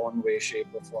 in their own way, shape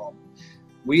or form.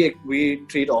 We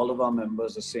treat all of our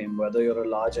members the same, whether you're a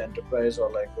large enterprise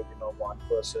or like one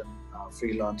person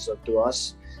freelancer. To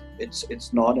us,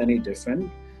 it's not any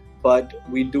different. But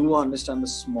we do understand the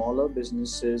smaller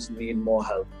businesses need more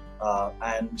help,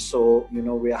 and so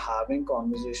we are having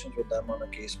conversations with them on a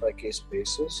case-by-case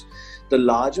basis. The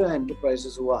larger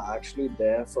enterprises who are actually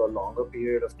there for a longer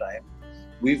period of time,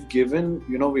 we've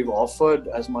offered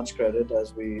as much credit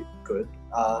as we could.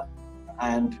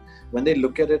 And when they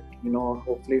look at it,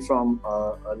 hopefully from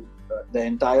the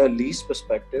entire lease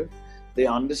perspective, they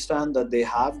understand that they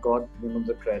have got,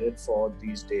 the credit for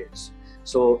these days.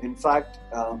 So in fact,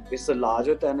 it's the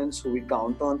larger tenants who we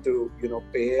count on to,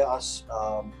 pay us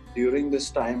during this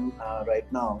time right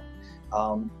now,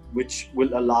 which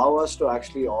will allow us to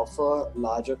actually offer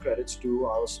larger credits to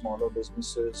our smaller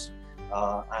businesses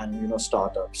and,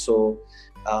 startups. So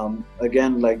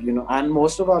again, and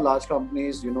most of our large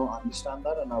companies, understand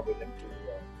that and are willing to do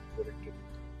that.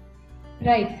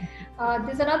 Right.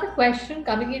 There's another question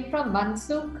coming in from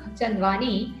Mansukh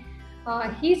Chandwani.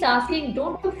 He's asking,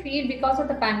 don't you feel because of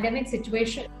the pandemic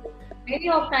situation, many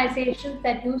organizations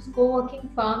that use co-working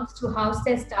firms to house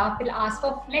their staff will ask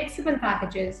for flexible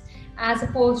packages as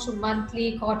opposed to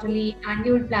monthly, quarterly,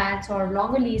 annual plans or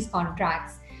longer lease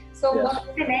contracts. So Yes. what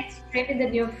is the next trend in the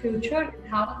near future, and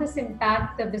how will this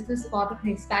impact the business model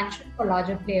and expansion for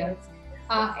larger players?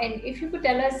 And if you could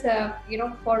tell us,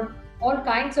 for all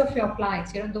kinds of your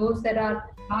clients, those that are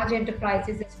large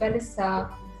enterprises as well as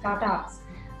startups,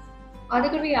 are they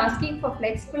going to be asking for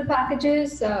flexible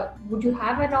packages? Would you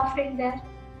have an offering there?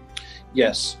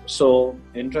 Yes. So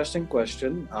interesting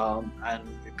question, and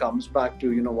it comes back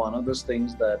to one of those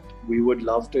things that we would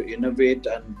love to innovate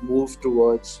and move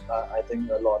towards. I think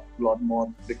a lot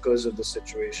more because of the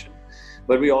situation.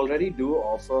 But we already do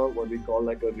offer what we call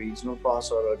like a regional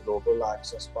pass or a global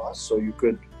access pass. So you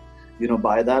could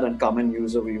buy that and come and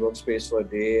use a WeWork space for a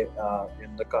day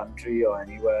in the country or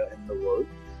anywhere in the world.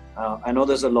 I know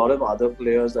there's a lot of other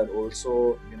players that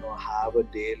also have a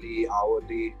daily,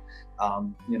 hourly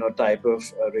type of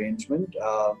arrangement,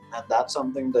 and that's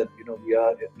something that we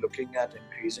are looking at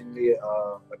increasingly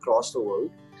across the world.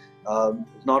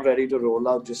 It's not ready to roll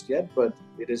out just yet, but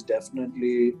it is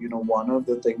definitely one of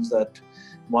the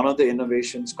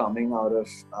innovations coming out of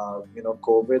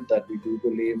COVID that we do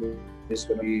believe is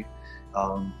going to be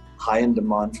high in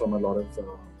demand from a lot of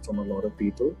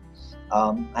people.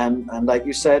 And like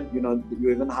you said, you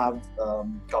even have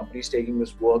companies taking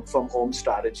this work from home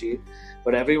strategy,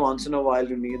 but every once in a while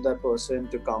you need that person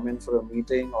to come in for a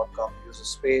meeting or come use a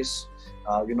space,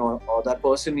 or that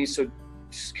person needs to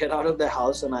just get out of their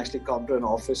house and actually come to an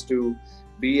office to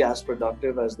be as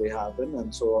productive as they have been.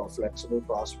 And so a flexible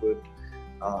pass would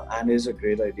and is a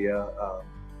great idea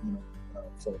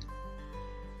for them.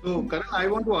 So Karan, I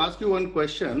want to ask you one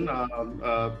question.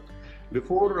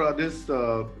 Before this,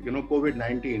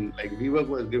 COVID-19, like WeWork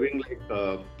was giving like,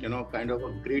 kind of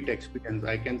a great experience.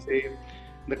 I can say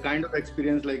the kind of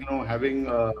experience like, having,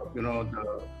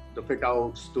 the fit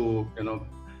outs to,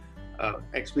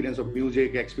 experience of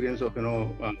music, experience of,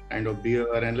 kind of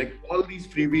beer and like all these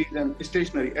freebies and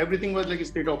stationery, everything was like a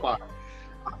state of art.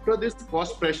 After this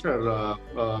cost pressure,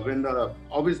 when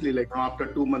obviously like after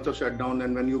 2 months of shutdown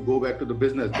and when you go back to the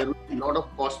business, there will be a lot of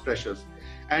cost pressures.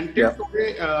 And till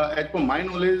today, as per my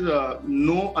knowledge,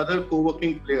 no other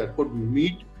co-working player could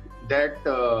meet that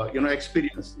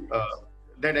experience.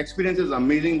 That experience is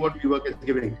amazing what WeWork is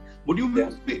giving. Would you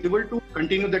be able to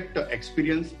continue that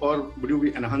experience, or would you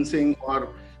be enhancing, or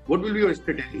what will be your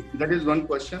strategy? That is one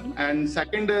question. And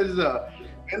second is,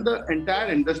 when the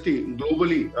entire industry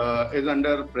globally is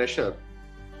under pressure,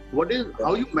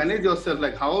 how you manage yourself?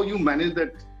 Like how you manage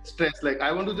that stress? Like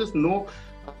I want to just know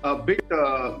a bit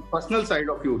personal side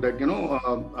of you that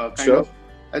kind of.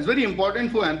 It's very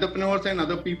important for entrepreneurs and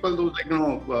other people. Those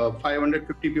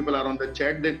 550 people are on the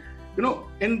chat. That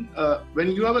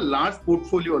when you have a large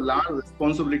portfolio, large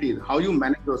responsibilities, how you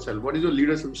manage yourself? What is your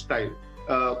leadership style?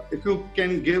 If you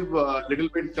can give a little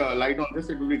bit light on this,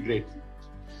 it would be great.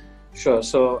 Sure.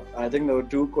 So I think there were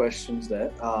two questions there.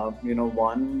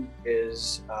 One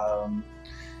is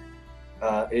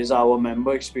our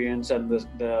member experience and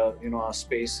the our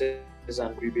spaces,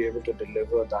 and we be able to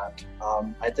deliver that.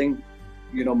 I think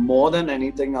more than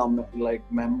anything, our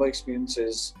member experience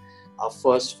is our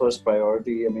first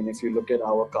priority. I mean, if you look at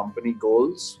our company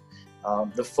goals,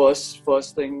 the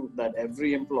first thing that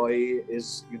every employee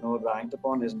is ranked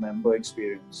upon is member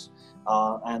experience,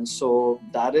 and so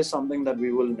that is something that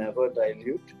we will never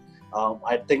dilute.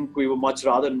 I think we would much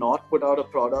rather not put out a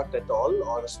product at all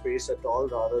or a space at all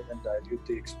rather than dilute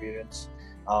the experience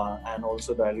and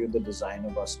also dilute the design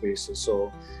of our spaces.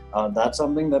 So that's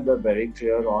something that we're very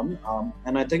clear on.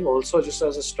 And I think also just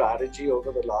as a strategy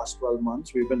over the last 12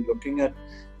 months, we've been looking at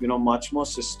much more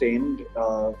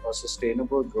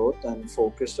sustainable growth and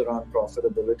focused around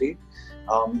profitability.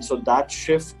 So that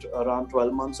shift around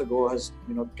 12 months ago has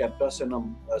kept us in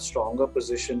a stronger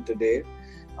position today.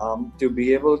 To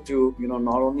be able to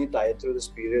not only tide through this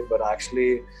period but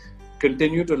actually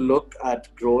continue to look at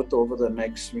growth over the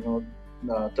next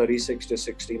 36 to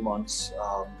 60 months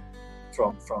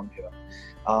from here.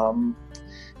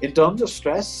 In terms of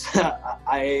stress,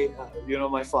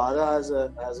 my father has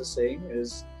a saying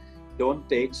is, don't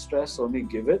take stress, only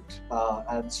give it,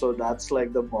 and so that's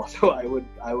like the motto I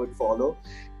would follow.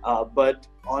 But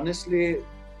honestly,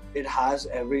 it has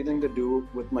everything to do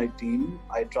with my team.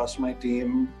 I trust my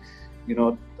team,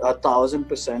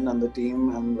 1,000%, and the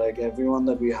team and like everyone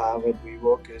that we have at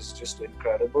WeWork is just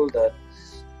incredible. That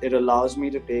it allows me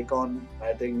to take on,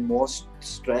 I think, more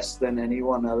stress than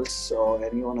anyone else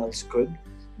could,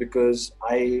 because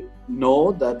I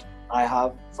know that I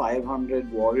have 500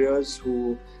 warriors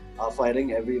who are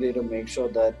fighting every day to make sure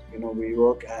that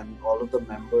WeWork and all of the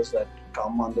members that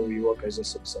come under WeWork is a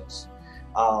success.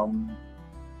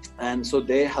 And so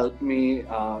they helped me,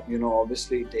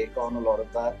 obviously take on a lot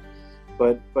of that.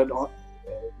 But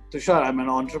Tushar, I'm an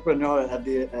entrepreneur at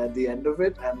the end of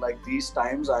it, and like these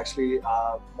times actually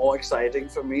are more exciting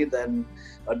for me than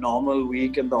a normal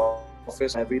week in the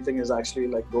office. Everything is actually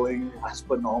like going as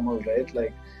per normal, right?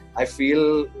 Like I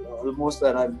feel almost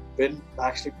that I've been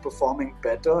actually performing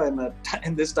better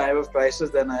in this time of crisis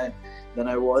than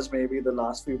I was maybe the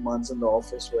last few months in the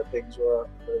office where things were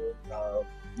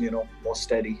more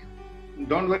steady.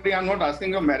 Don't worry, I'm not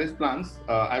asking your marriage plans.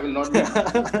 I will not be in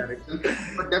that direction.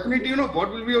 But definitely, what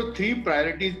will be your 3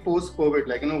 priorities post-COVID?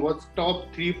 Like, what's top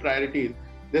 3 priorities?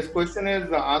 This question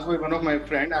is asked by one of my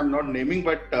friend. I'm not naming,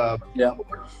 but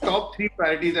top 3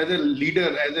 priorities as a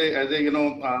leader, as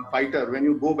a fighter when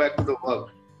you go back to the work.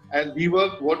 As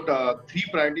WeWork, what 3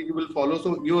 priorities you will follow?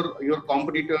 So your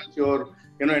competitors, your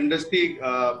industry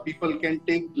people can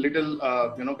take little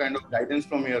kind of guidance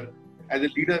from here. As a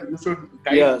leader, you should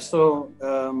guide. Yeah, so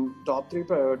top 3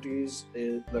 priorities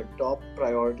is the top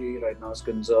priority right now is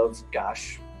conserve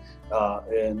cash.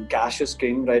 And cash is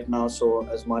king right now, so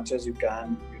as much as you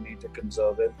can, you need to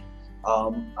conserve it.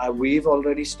 We've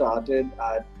already started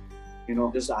at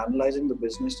just analyzing the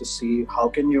business to see how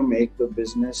can you make the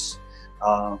business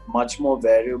much more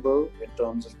variable in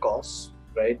terms of costs,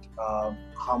 right?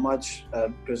 How much,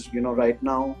 because right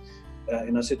now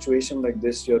in a situation like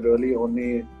this, you're really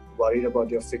only worried about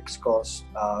your fixed costs,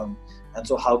 and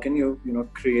so how can you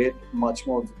create much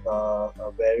more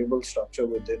variable structure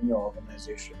within your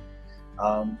organization.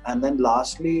 And then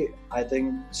lastly, I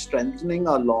think strengthening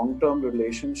our long-term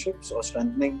relationships, or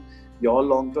strengthening your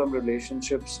long-term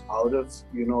relationships out of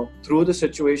through the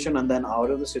situation and then out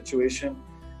of the situation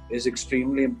is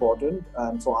extremely important.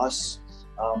 And for us,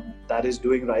 that is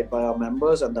doing right by our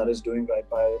members, and that is doing right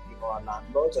by our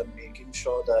landlords, and making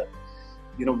sure that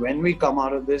when we come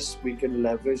out of this, we can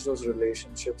leverage those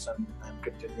relationships and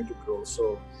continue to grow.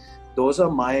 So those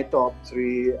are my top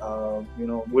 3,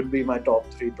 would be my top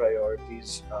 3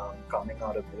 priorities coming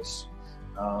out of this.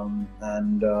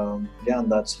 And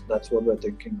that's what we're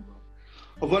thinking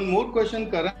about. One more question,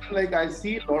 Karan. Like I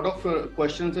see a lot of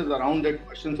questions is around that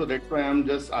question, so that's why I'm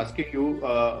just asking you.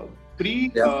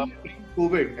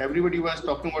 Pre-COVID, everybody was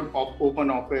talking about open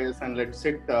office and let's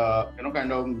sit,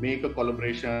 kind of make a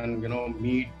collaboration,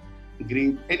 meet,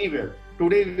 greet anywhere.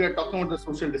 Today we are talking about the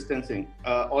social distancing.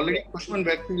 Already Cushman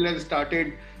Wakefield has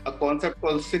started a concept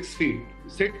called 6 feet.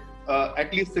 Sit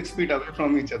at least 6 feet away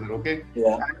from each other. Okay.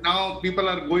 Yeah. And now people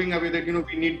are going away that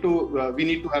we need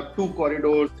to have 2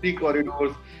 corridors, 3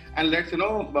 corridors, and let's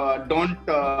don't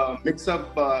mix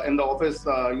up in the office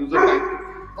user time.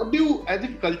 What do you, as a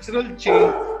cultural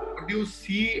change, what do you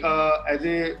see as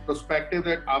a perspective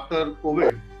that after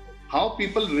COVID, how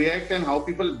people react and how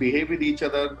people behave with each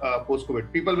other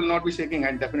post-COVID? People will not be shaking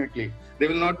hands, definitely. They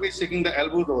will not be shaking the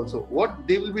elbows also. What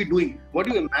they will be doing? What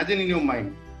do you imagine in your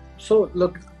mind? So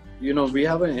look, we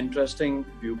have an interesting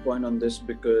viewpoint on this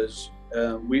because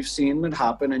we've seen it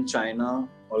happen in China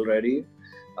already.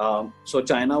 So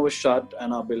China was shut,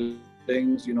 and our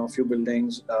buildings, a few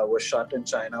buildings were shut in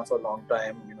China for a long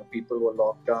time. People were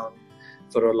locked down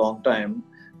for a long time.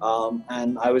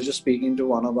 And I was just speaking to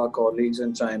one of our colleagues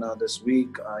in China this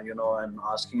week, and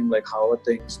asking him like, how are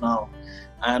things now?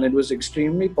 And it was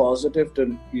extremely positive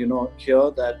to,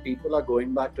 hear that people are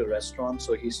going back to restaurants.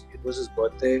 So it was his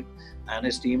birthday, and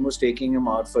his team was taking him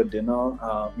out for dinner,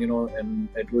 and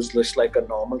it was just like a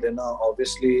normal dinner.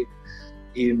 Obviously,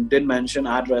 he did mention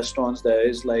at restaurants there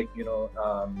is like,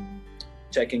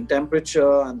 checking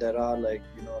temperature, and there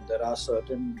are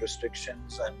certain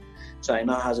restrictions, and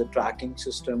China has a tracking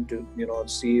system to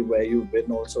see where you've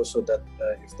been also, so that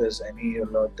if there's any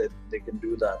alert that they can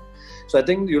do that. So I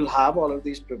think you'll have all of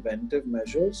these preventive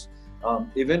measures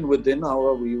even within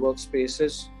our WeWork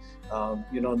spaces.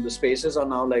 The spaces are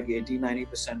now like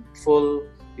 80-90% full.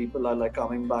 People are like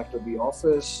coming back to the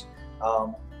office.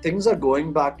 Things are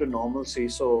going back to normalcy.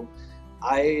 So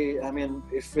I mean,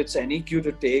 if it's any cue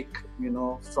to take,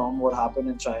 from what happened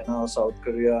in China or South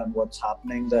Korea and what's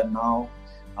happening there now,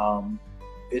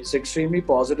 it's extremely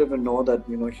positive to know that,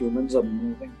 humans are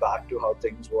moving back to how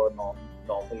things were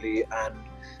normally. And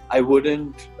I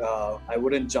wouldn't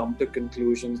jump to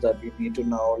conclusions that we need to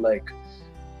now, like,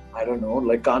 I don't know,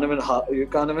 like you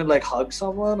can't even like hug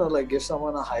someone or like give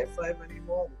someone a high five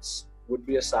anymore. It would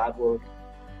be a sad world.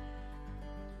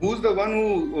 Who's the one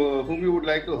whom you would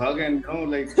like to hug and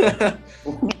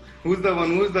who's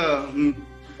the?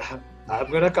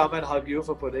 I'm gonna come and hug you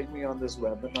for putting me on this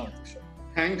webinar.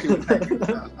 Thank you. Thank you.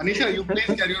 Anisha, you please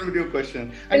carry on with your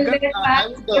question. And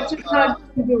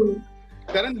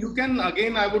Karan, you can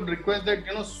again. I would request that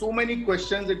so many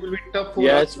questions. It will be tough for us.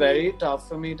 Yeah, it's very tough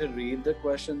for me to read the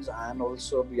questions and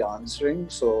also be answering.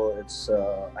 So it's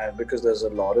because there's a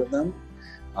lot of them.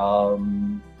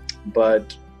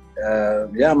 But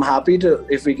yeah, I'm happy to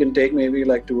if we can take maybe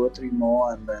like 2 or 3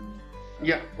 more and then.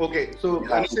 Yeah. Okay. So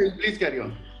Anisha, please carry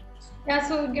on. Yeah,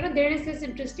 so there is this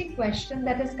interesting question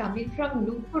that is coming from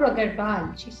Nupur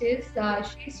Agarwal. She says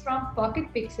she's from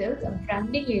Pocket Pixels, a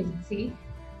branding agency,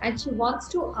 and she wants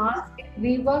to ask if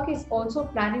WeWork is also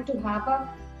planning to have a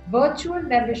virtual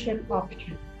membership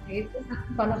option. Is there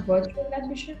something called a virtual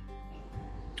membership?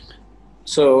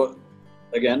 So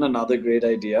again, another great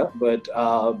idea, but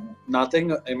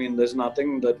nothing. I mean, there's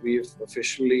nothing that we've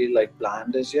officially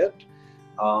planned as yet.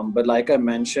 But like I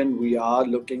mentioned, we are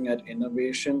looking at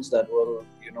innovations that will,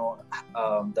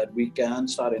 that we can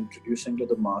start introducing to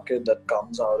the market that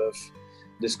comes out of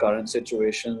this current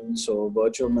situation. So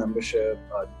virtual membership,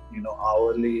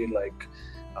 hourly,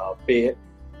 pay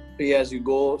as you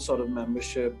go sort of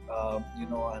membership,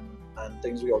 and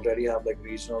things we already have like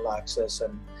regional access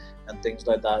and things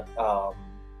like that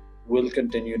will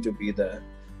continue to be there.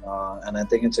 And I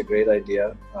think it's a great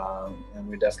idea, and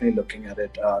we're definitely looking at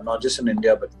it, not just in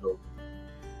India, but globally.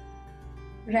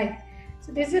 Right.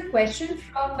 So there's a question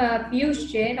from Piyush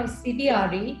Jain of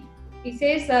CBRE. He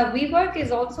says, WeWork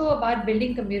is also about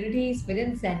building communities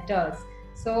within centers.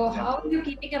 So how are you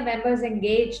keeping your members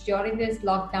engaged during this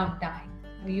lockdown time?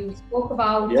 You spoke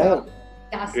about...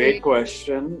 Great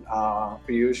question.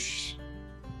 Piyush,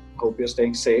 hope you're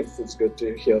staying safe. It's good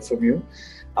to hear from you.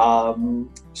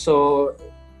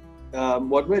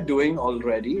 What we're doing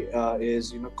already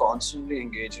is constantly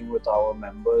engaging with our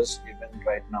members even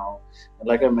right now. And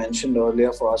like I mentioned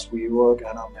earlier, for us, WeWork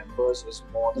and our members is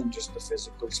more than just the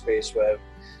physical space where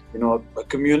a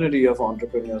community of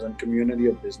entrepreneurs and community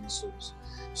of businesses.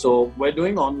 So we're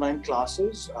doing online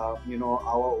classes. Our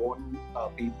own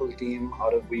people team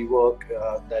out of WeWork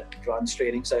that runs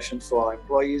training sessions for our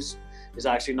employees is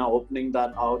actually now opening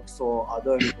that out for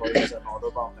other employees and all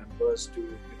of our members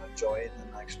to join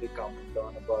and actually come and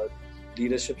learn about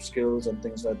leadership skills and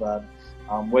things like that.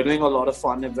 We're doing a lot of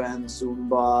fun events,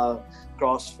 Zumba,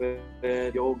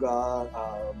 CrossFit, yoga,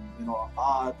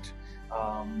 art,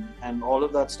 and all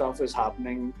of that stuff is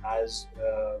happening as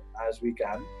we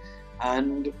can.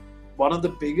 And one of the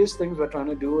biggest things we're trying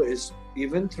to do is,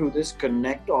 even through this,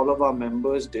 connect all of our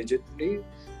members digitally,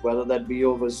 whether that be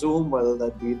over Zoom, whether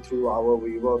that be through our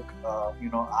WeWork,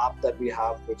 app that we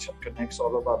have, which connects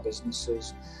all of our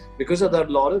businesses. Because there are a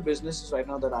lot of businesses right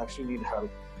now that actually need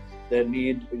help. They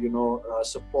need,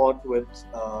 support with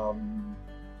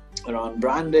around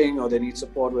branding, or they need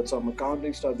support with some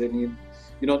accounting stuff. They need,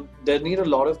 they need a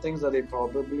lot of things that they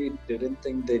probably didn't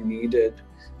think they needed,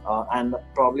 and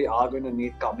probably are going to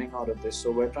need coming out of this.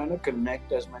 So we're trying to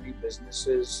connect as many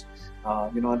businesses,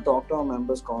 and talk to our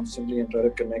members constantly and try to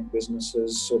connect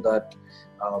businesses so that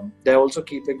they're also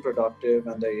keeping productive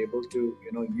and they're able to,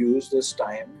 use this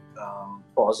time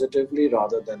positively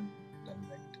rather than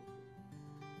negatively.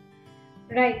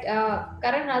 Right.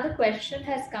 Karan, another question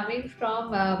has coming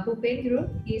from Bhupendru.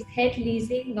 He's head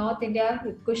leasing North India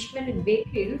with Cushman in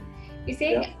Wakefield. He's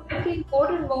saying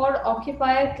more and more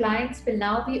occupier clients will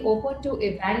now be open to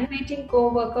evaluating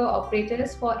co-worker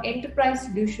operators for enterprise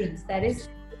solutions. That is,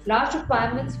 large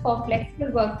requirements for flexible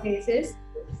workplaces.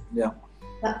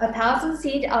 1,000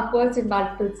 seat upwards in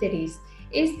multiple cities.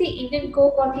 Is the Indian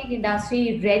co-working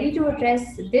industry ready to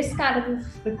address this kind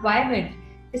of requirement,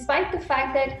 despite the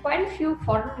fact that quite a few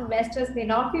foreign investors may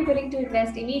not be willing to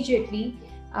invest immediately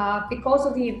because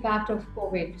of the impact of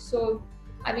COVID? So,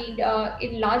 I mean,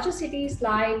 in larger cities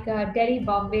like Delhi,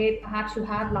 Bombay, perhaps you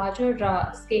have larger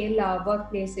scale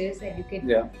workplaces and you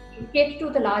can get to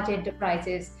the large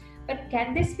enterprises. But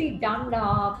can this be done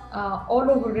all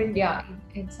over India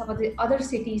in some of the other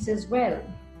cities as well?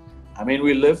 I mean,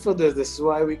 we live for this. This is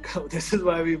why we come. This is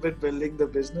why we've been building the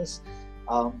business.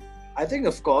 I think,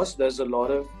 of course, there's a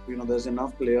lot of, there's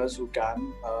enough players who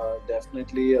can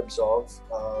definitely absorb,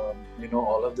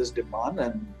 all of this demand,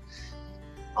 and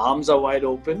arms are wide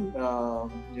open,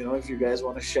 if you guys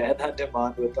want to share that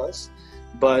demand with us.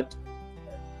 But,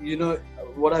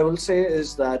 what I will say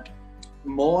is that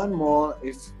more and more,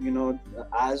 if,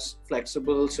 as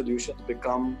flexible solutions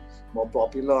become more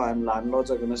popular and landlords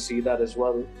are going to see that as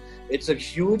well, it's a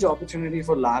huge opportunity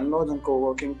for landlords and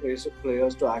co-working players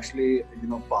to actually,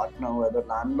 partner, where the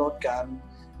landlord can,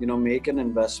 make an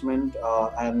investment,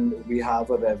 and we have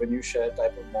a revenue share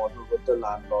type of model with the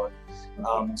landlord.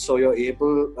 So you're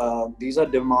able, these are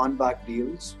demand back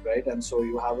deals, right? And so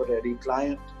you have a ready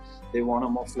client. They want a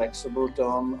more flexible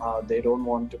term. They don't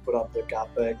want to put up the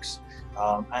capex,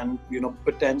 and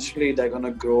potentially they're going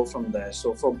to grow from there.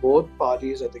 So for both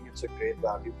parties, I think it's a great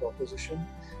value proposition,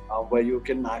 where you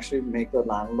can actually make the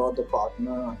landlord the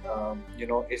partner.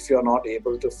 If you're not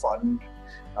able to fund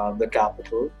the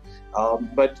capital,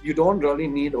 but you don't really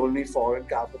need only foreign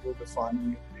capital to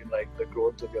fund like the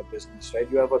growth of your business, right?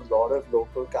 You have a lot of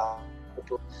local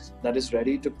capital that is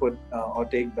ready to put or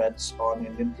take bets on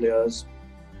Indian players.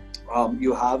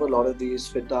 You have a lot of these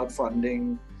fit out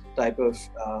funding type of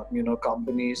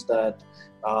companies that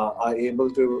are able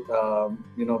to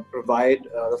provide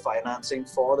the financing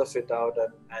for the fit out,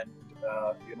 and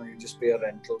you just pay a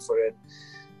rental for it.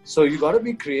 So you got to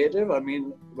be creative. I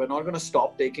mean, we're not going to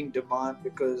stop taking demand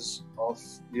because of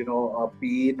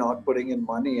PE not putting in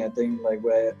money. I think like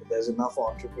where there's enough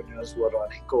entrepreneurs who are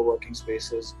running co-working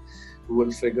spaces who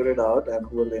will figure it out and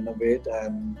who will innovate,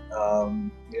 and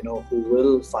who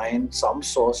will find some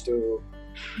source to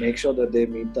make sure that they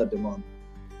meet that demand.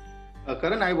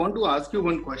 Karan, I want to ask you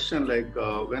one question. Like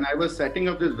when I was setting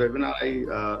up this webinar,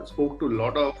 I spoke to a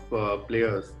lot of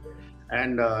players,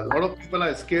 and a lot of people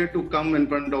are scared to come in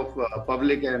front of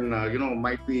public, and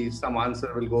might be some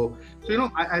answer will go. So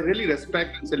I really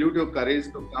respect and salute your courage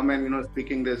to come and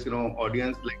speaking this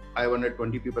audience, like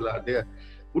 520 people are there.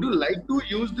 Would you like to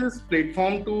use this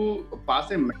platform to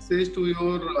pass a message to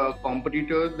your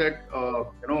competitors that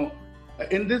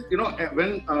in this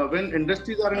when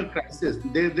industries are in crisis,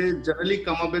 they generally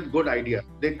come up with good ideas.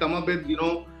 They come up with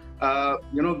good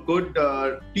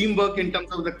teamwork in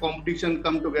terms of the competition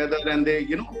come together, and they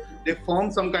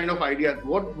form some kind of idea.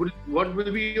 What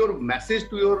will be your message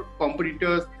to your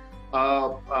competitors,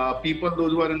 people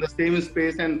those who are in the same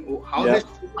space, and how they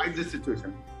should fight this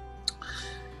situation?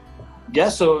 Yeah,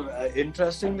 so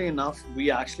interestingly enough,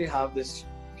 we actually have this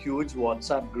huge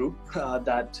WhatsApp group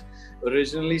that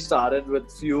originally started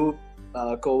with few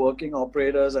co-working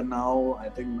operators, and now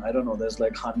there's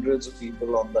like hundreds of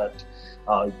people on that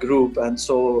group, and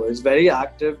so it's very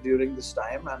active during this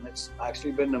time, and it's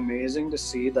actually been amazing to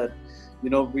see that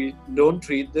we don't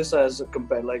treat this as a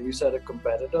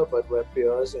competitor, but we're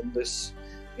peers in this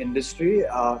industry,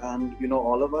 and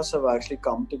all of us have actually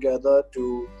come together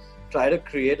to try to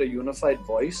create a unified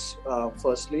voice,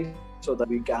 firstly, so that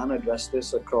we can address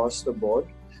this across the board,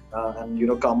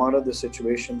 and come out of the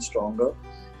situation stronger.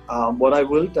 What I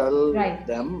will tell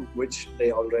them, which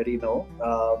they already know,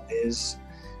 is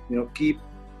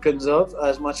conserve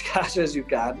as much cash as you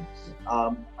can.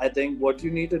 I think what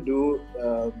you need to do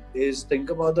is think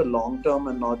about the long term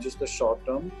and not just the short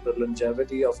term, the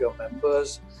longevity of your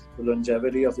members, the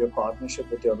longevity of your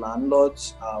partnership with your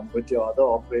landlords, with your other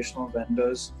operational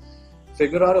vendors.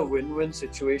 Figure out a win-win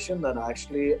situation that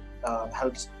actually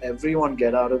helps everyone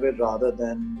get out of it, rather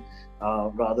than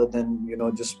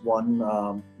just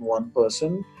one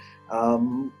person,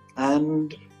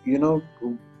 and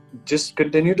just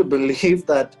continue to believe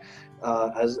that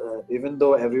even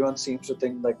though everyone seems to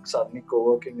think like suddenly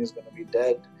co-working is going to be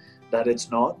dead, that it's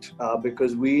not,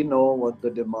 because we know what the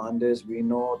demand is. We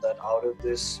know that out of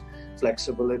this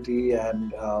flexibility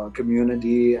and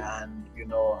community and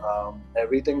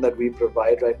everything that we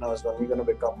provide right now is only going to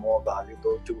become more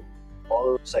valuable to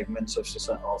all segments of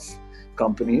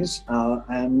companies,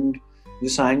 and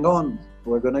just hang on.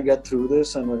 We're going to get through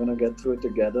this, and we're going to get through it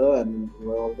together, and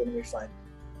we're all going to be fine.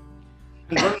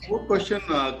 And one more question,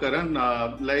 Karan,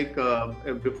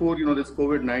 before this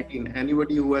COVID-19,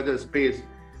 anybody who has a space,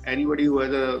 anybody who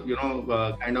has a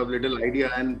kind of little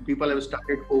idea, and people have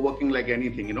started co-working like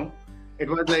anything, It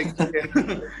was like,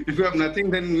 if you have nothing,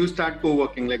 then you start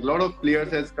co-working. Like a lot of players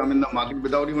has come in the market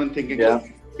without even thinking. Yeah.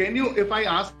 Can you, if I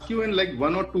ask you in like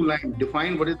 1 or 2 lines,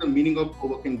 define what is the meaning of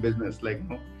co-working business? Like,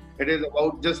 it is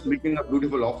about just making a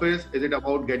beautiful office. Is it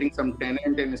about getting some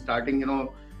tenant and starting,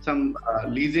 some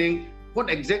leasing? What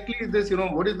exactly is this?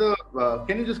 What is the?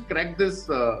 Can you just crack this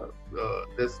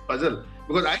this puzzle?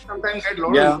 Because I sometimes get a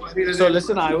lot of inquiries. So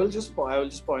listen, I will just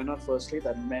point out firstly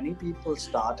that many people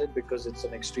started because it's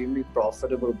an extremely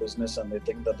profitable business, and they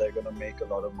think that they're going to make a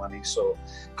lot of money. So,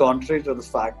 contrary to the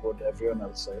fact what everyone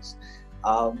else says,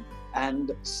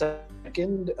 and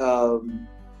second,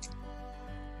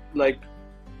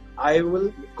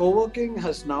 co-working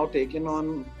has now taken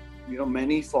on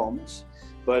many forms.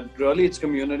 But really, it's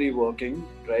community working,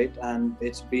 right? And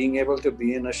it's being able to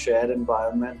be in a shared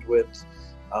environment with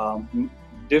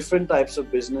different types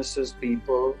of businesses,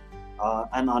 people,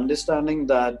 and understanding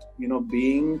that,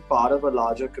 being part of a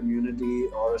larger community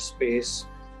or a space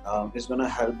is going to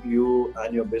help you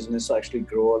and your business actually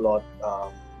grow a lot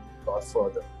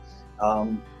further.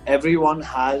 Everyone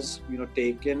has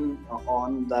taken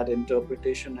on that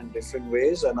interpretation in different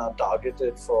ways and are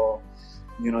targeted for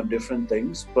different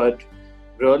things, but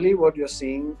really what you're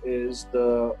seeing is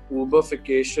the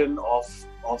Uberification of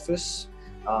office,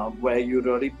 where you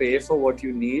really pay for what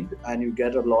you need and you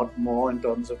get a lot more in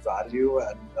terms of value,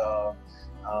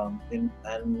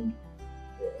 and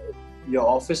your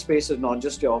office space is not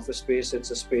just your office space.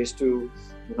 It's a space to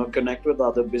connect with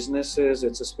other businesses.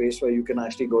 It's a space where you can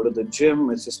actually go to the gym.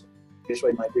 It's a space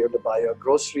where you might be able to buy your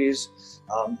groceries,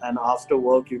 and after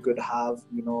work you could have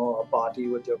a party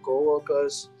with your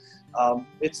co-workers.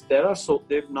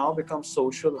 They've now become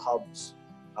social hubs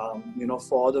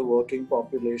for the working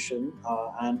population,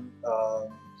 and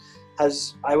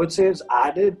has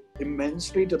added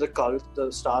immensely to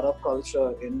the startup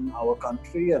culture in our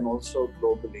country and also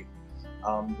globally.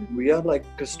 We are like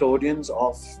custodians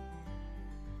of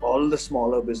all the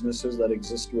smaller businesses that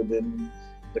exist within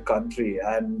the country,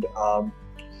 and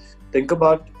think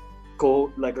about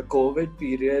like a COVID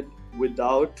period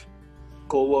without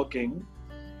co-working.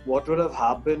 What would have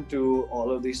happened to all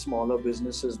of these smaller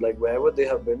businesses? Like, where would they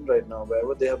have been right now? Where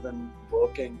would they have been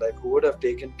working? Like, who would have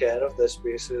taken care of their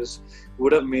spaces? Who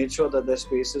would have made sure that their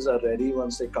spaces are ready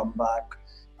once they come back?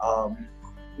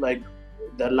 Like,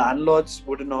 the landlords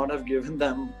would not have given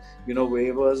them,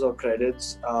 waivers or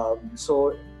credits.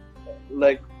 So,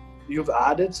 like, you've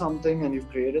added something and you've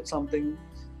created something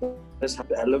that has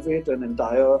to elevate an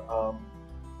entire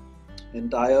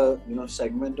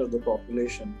segment of the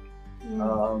population.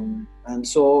 And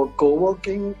so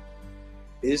co-working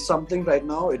is something right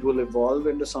now. It will evolve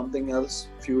into something else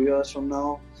a few years from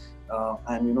now,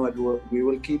 and we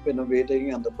will keep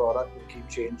innovating and the product will keep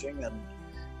changing, and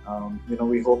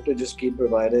we hope to just keep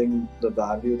providing the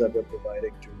value that we're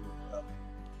providing to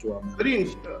our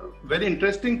members. Very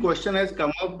interesting question has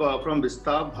come up from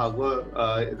Vistap Bhagwar,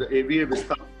 the AVA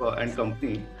Vistap and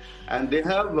company, and they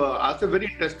have asked a very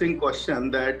interesting question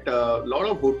that a lot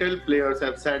of hotel players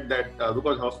have said that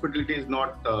because hospitality is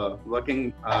not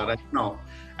working right now,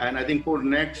 and I think for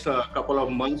next couple of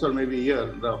months or maybe a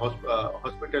year, the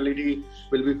hospitality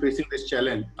will be facing this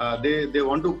challenge. They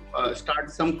want to start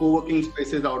some co-working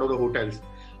spaces out of the hotels.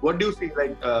 What do you think?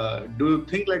 Like, do you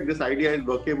think like this idea is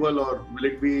workable, or will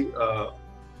it be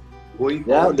going forward?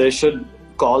 Yeah, they should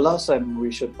call us and we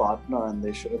should partner, and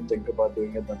they shouldn't think about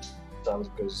doing it themselves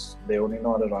because they only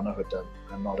know how to run a hotel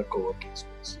and not a co-working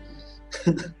space.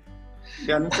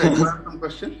 Yeah, Anisha, you have some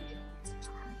question?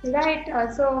 Right.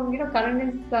 So, Karan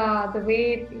is the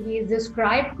way he's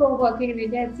described co-working in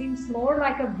India, it seems more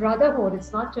like a brotherhood.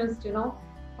 It's not just,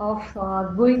 of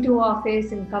going to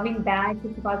office and coming back.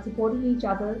 It's about supporting each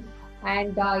other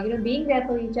and being there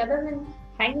for each other and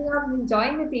hanging out and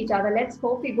enjoying with each other. Let's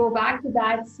hope we go back to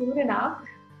that soon enough.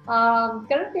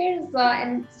 Karan, there's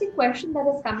an interesting question that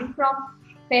is coming from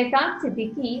Faizan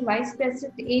Siddiqui, Vice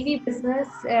President AV Business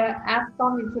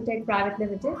Appcom Infotech Private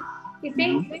Limited. He's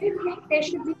saying, do you think there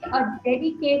should be a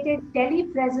dedicated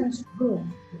telepresence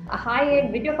room, a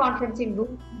high-end video conferencing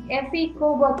room, every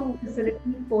co-working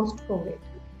facility post-COVID?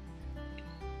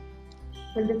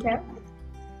 Will this help?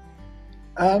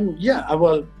 Yeah,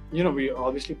 well, we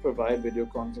obviously provide video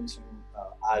conferencing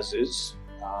as is.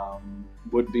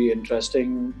 Would be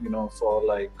interesting, for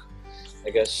like,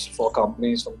 I guess, for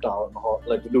companies from town hall,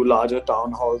 like to do larger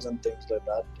town halls and things like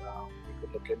that. We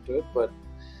could look into it, but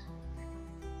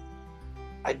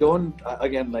I don't.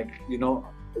 Again, like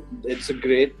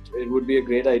it would be a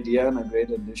great idea and a great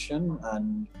addition,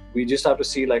 and we just have to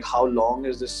see like how long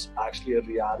is this actually a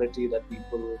reality that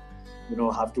people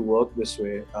have to work this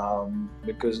way,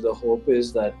 because the hope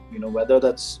is that whether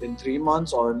that's in 3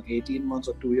 months or in 18 months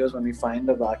or 2 years when we find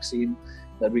a vaccine,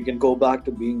 that we can go back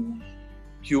to being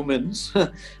humans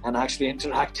and actually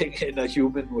interacting in a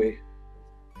human way.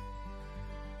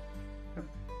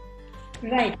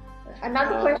 Right.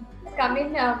 Another question is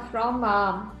coming from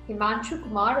Himanshu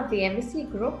Kumar of the Embassy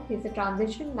Group. He's a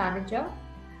transition manager.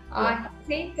 I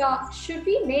think, should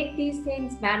we make these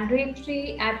things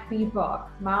mandatory at WeWork?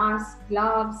 Masks,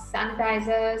 gloves,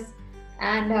 sanitizers,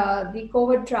 and the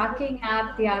COVID tracking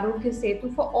app, the Arogya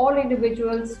Setu, for all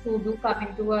individuals who do come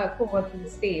into a co-working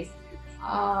space.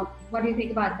 What do you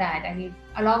think about that? I mean,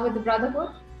 along with the brotherhood,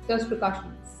 those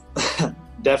precautions.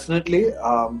 Definitely.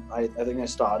 I think I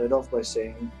started off by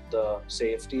saying the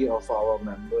safety of our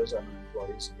members and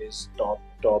employees is top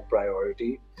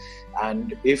priority.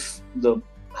 And if the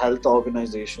health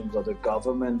organizations or the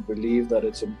government believe that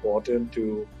it's important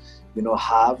to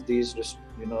have these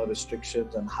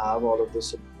restrictions and have all of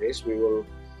this in place, we will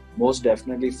most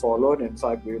definitely followed. In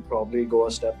fact, we'll probably go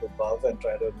a step above and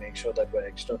try to make sure that we're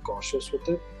extra cautious with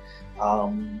it.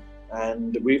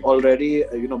 And we already,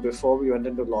 before we went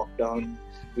into lockdown,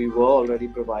 we were already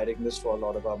providing this for a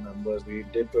lot of our members. We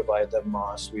did provide them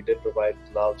masks, we did provide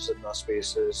gloves in our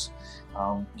spaces,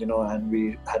 and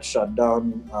we had shut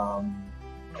down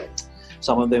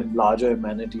some of the larger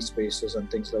amenity spaces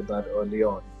and things like that early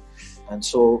on. And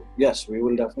so, yes, we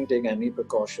will definitely take any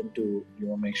precaution to,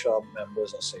 make sure our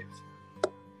members are safe.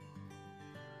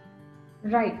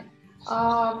 Right.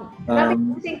 Another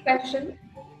interesting question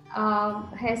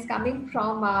is coming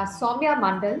from Soumya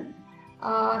Mandal.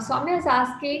 Soumya is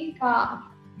asking,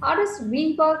 how does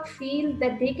WeWork feel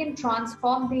that they can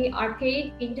transform the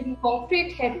archaic Indian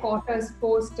corporate headquarters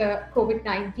post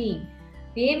COVID-19?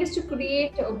 The aim is to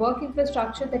create a work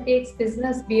infrastructure that takes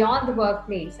business beyond the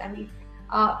workplace. I mean,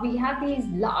 we have these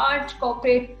large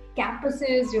corporate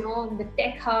campuses, the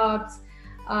tech hubs.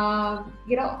 Are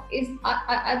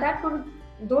that going to,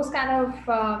 those kind of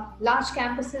large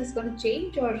campuses going to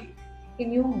change, or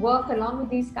can you work along with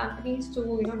these companies to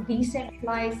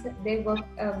decentralize their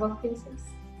workplaces?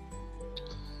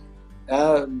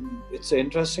 It's an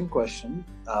interesting question.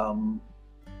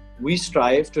 We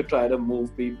strive to try to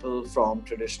move people from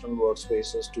traditional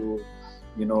workspaces to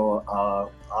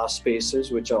our spaces,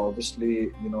 which are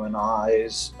obviously in our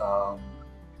eyes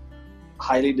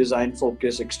highly design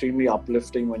focused, extremely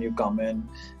uplifting when you come in,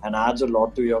 and adds a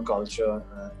lot to your culture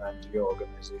and to your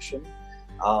organization.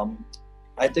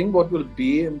 I think what will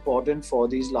be important for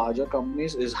these larger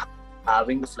companies is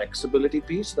having the flexibility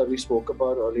piece that we spoke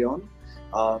about early on,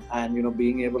 and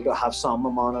being able to have some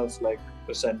amount of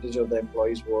percentage of the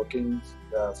employees working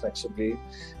flexibly.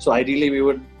 So ideally we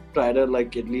would try to at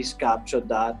least capture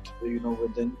that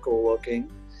within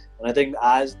co-working. And I think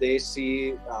as they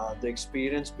see the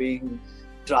experience being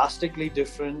drastically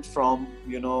different from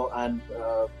and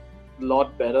a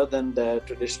lot better than their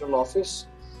traditional office,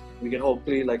 we can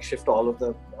hopefully shift all of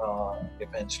them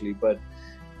eventually. But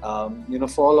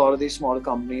for a lot of these small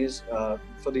companies,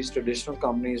 for these traditional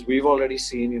companies, we've already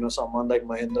seen someone like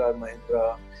Mahindra &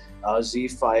 Mahindra,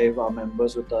 Z5 are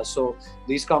members with us. So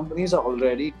these companies are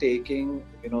already taking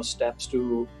steps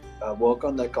to work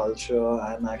on their culture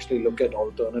and actually look at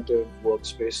alternative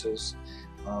workspaces,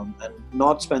 and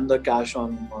not spend the cash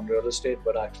on real estate,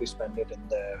 but actually spend it in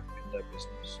their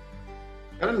business.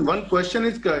 Karan, one question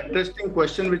is interesting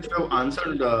question which you have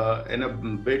answered in a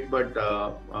bit, but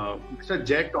Mr.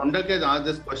 Jack Tondak has asked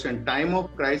this question. Time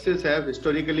of crisis have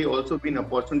historically also been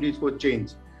opportunities for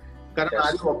change. Karan, yes.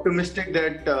 Are you optimistic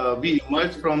that we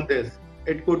emerge from this?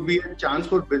 It could be a chance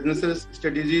for businesses,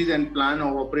 strategies and plan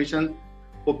of operation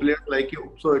for players like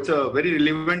you. So it's a very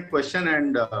relevant question,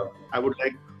 and I would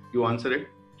like you answer it.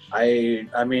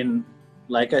 I mean,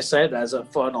 like I said,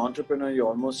 for an entrepreneur, you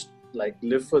almost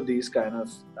live for these kind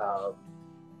of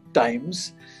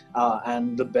times,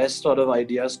 and the best sort of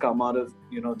ideas come out of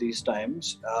these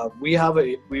times. We have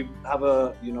a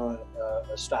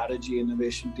strategy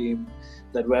innovation team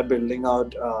that we're building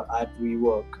out at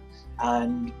WeWork,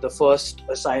 and the first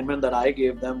assignment that I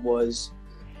gave them was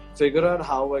figure out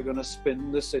how we're going to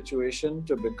spin this situation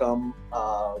to become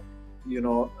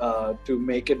to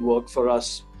make it work for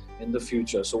us in the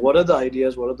future. So what are the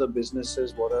ideas, what are the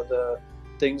businesses, what are the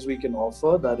things we can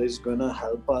offer that is going to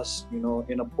help us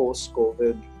in a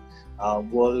post-COVID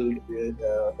world,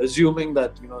 assuming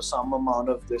that some amount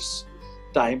of this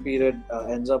time period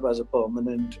ends up as a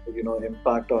permanent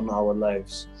impact on our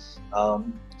lives.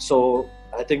 So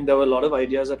I think there were a lot of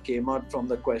ideas that came out from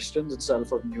the questions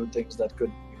itself of new things that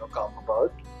could come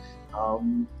about,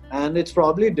 and it's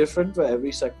probably different for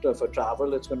every sector. For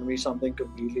travel, it's going to be something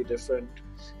completely different.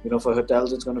 For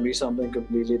hotels, it's going to be something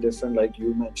completely different. Like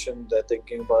you mentioned, they're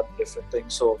thinking about different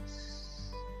things. So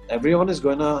everyone is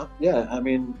going to,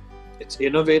 it's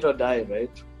innovate or die,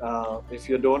 right? If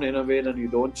you don't innovate and you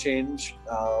don't change,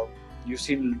 you've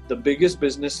seen the biggest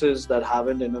businesses that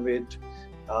haven't innovated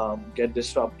get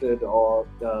disrupted or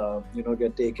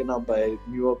get taken up by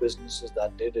newer businesses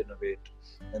that did innovate.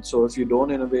 And so if you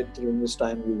don't innovate during this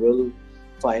time, you will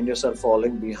find yourself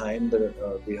falling behind the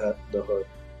herd.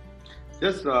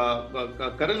 Yes,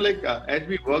 Karan, as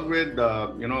we work with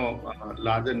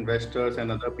larger investors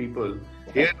and other people,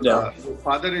 here your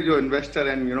father is your investor,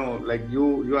 and you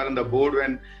are on the board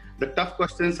when the tough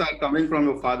questions are coming from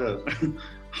your father.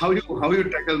 how you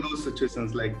tackle those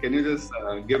situations? Can you just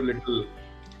give little?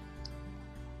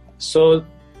 So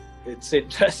it's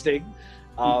interesting,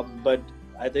 but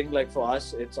I think for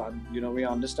us, it's we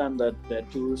understand that they're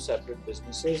two separate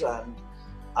businesses, and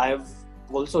I've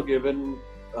also given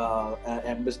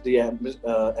embassy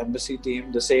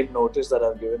team the same notice that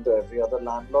I've given to every other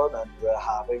landlord, and we're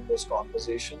having those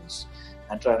conversations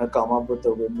and trying to come up with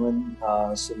a win-win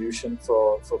solution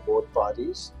for both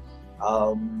parties.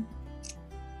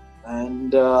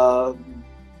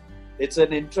 It's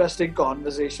an interesting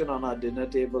conversation on our dinner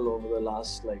table over the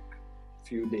last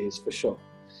few days for sure.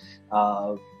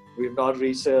 We've not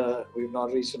reached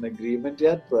an agreement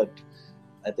yet, but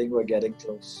I think we're getting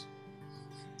close.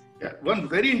 Yeah, one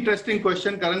very interesting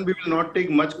question, Karan. We will not take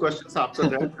much questions after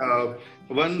that.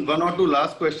 One or two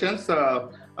last questions.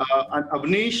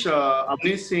 Avnish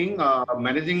Singh,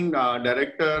 Managing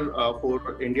Director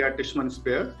for India Tishman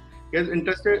Spears, he's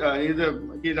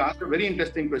asked a very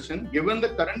interesting question. Given the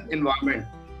current environment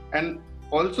and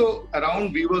also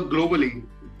around WeWork globally,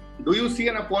 do you see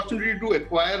an opportunity to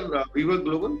acquire WeWork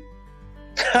Global?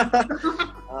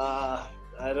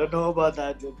 I don't know about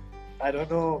that. I don't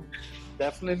know.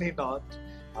 Definitely not.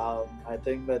 I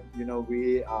think that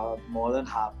we are more than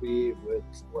happy with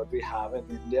what we have in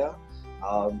India,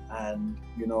 and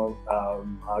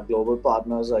our global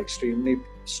partners are extremely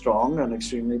strong and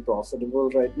extremely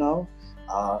profitable right now.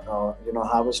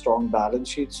 Have a strong balance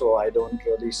sheet, so I don't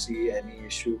really see any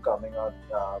issue coming out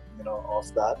of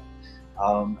that.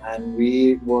 And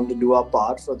we want to do our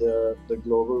part for the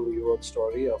global WeWork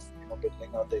story of building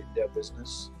out the India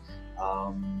business,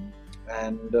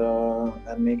 and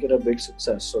make it a big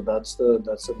success. So that's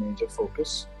the major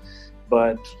focus.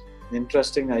 But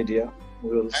interesting idea. We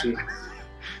will see.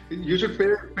 You should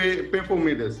pay for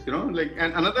me this, And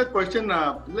another question,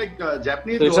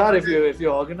 Japanese. Tushar, if you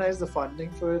organize the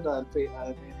funding for it, I'll pay. I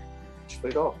mean,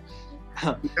 sure.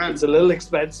 It's a little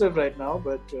expensive right now,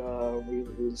 but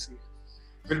we'll see.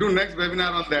 We'll do next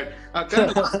webinar on that.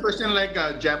 Last question,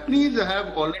 Japanese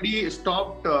have already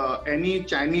stopped any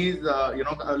Chinese,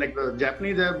 the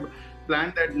Japanese have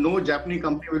planned that no Japanese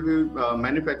company will be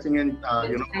manufacturing in,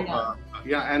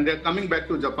 and they're coming back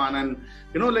to Japan. And,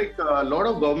 a lot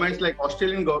of governments, like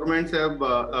Australian governments have,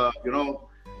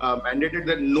 mandated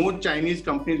that no Chinese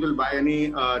companies will buy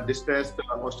any distressed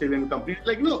Australian companies.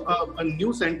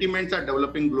 New sentiments are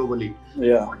developing globally.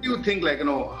 Yeah. What do you think?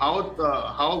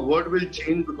 How world will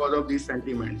change because of these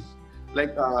sentiments?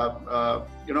 There are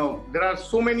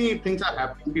so many things are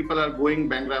happening. People are going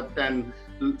bankrupt, and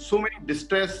so much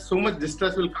distress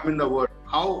will come in the world.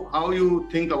 How you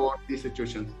think about these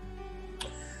situations?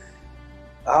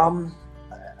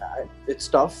 It's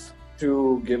tough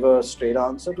to give a straight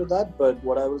answer to that, but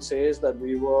what I will say is that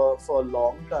we were for a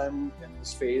long time in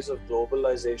this phase of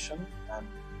globalization, and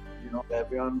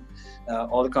everyone,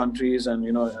 all countries, and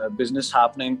business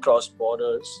happening cross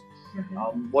borders.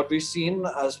 Mm-hmm. What we've seen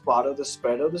as part of the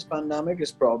spread of this pandemic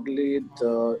is probably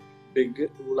the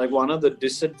one of the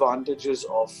disadvantages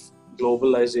of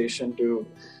globalization to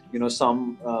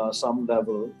some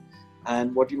level,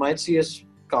 and what you might see is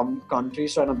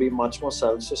countries trying to be much more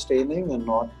self-sustaining and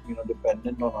not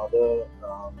dependent on other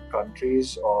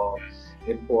countries or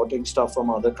importing stuff from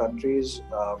other countries.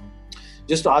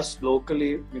 Just us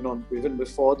locally, even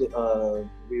before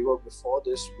WeWork before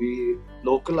this, we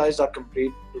localized our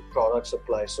complete product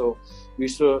supply. So we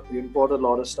used to import a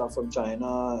lot of stuff from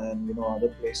China and other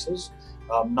places.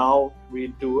 Now we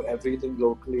do everything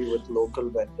locally with local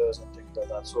vendors and things like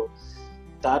that. So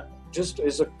that just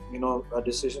is a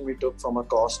decision we took from a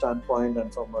cost standpoint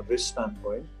and from a risk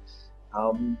standpoint.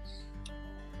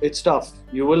 It's tough.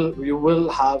 You will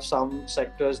have some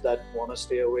sectors that want to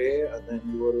stay away, and then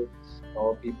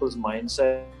people's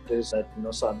mindset is that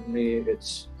suddenly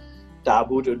it's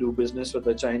taboo to do business with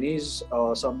the Chinese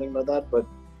or something like that. But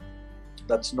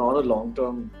that's not a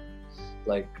long-term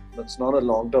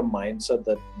mindset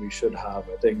that we should have.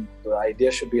 I think the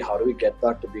idea should be, how do we get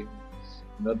back to being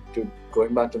to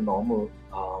going back to normal,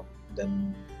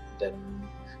 than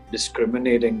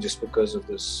discriminating just because of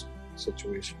this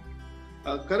situation.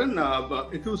 Karan,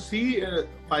 if you see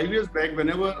 5 years back,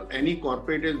 whenever any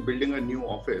corporate is building a new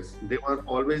office, they were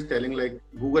always telling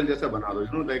Google jaisa bana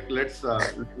do,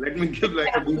 let me give a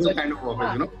Google kind of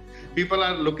office. People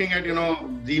are looking at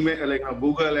Gmail,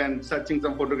 Google, and searching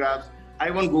some photographs.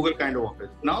 I want Google kind of office.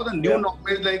 Now the new norm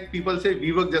is people say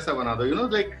WeWork jaisa bana do,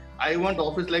 I want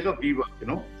office like a WeWork,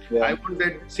 Yeah. I want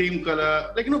that same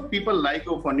color. People like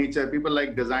your furniture, people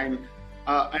like design.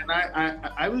 And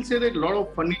I will say that a lot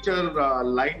of furniture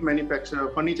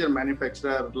furniture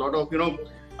manufacturer, a lot of,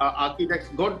 architects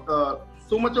got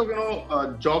so much of,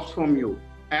 jobs from you.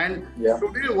 And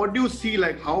today, what do you see,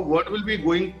 how world will be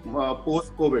going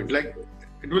post-COVID?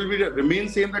 It will be remain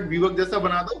same that WeWork jaisa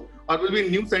bana do, or will be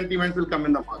new sentiments will come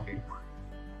in the market?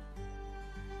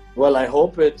 Well, I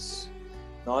hope it's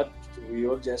not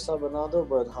WeWork जैसा बना दो,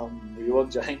 but हम WeWork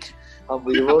जाएंगे, हम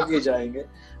WeWork ही जाएंगे.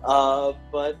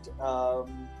 But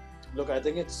look, I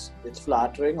think it's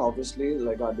flattering. Obviously,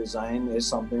 like our design is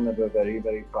something that we're very,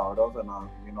 very proud of, and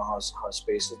our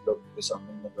spaces look is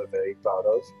something that we're very proud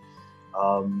of.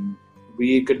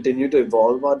 We continue to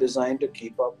evolve our design to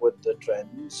keep up with the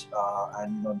trends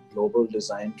and global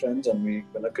design trends, and we're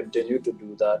going to continue to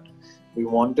do that. We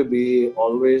want to be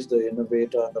always the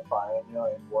innovator and the pioneer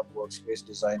in what workspace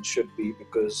design should be,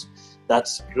 because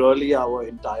that's really our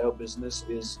entire business,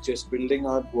 is just building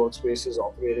out workspaces,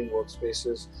 operating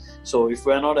workspaces. So if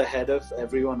we're not ahead of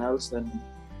everyone else, then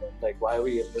like why are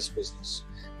we in this business,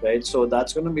 right? So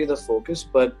that's going to be the focus.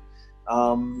 But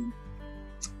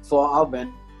for our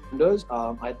vendors,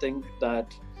 I think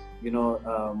that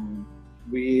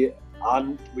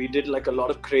we did like a lot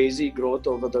of crazy growth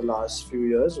over the last few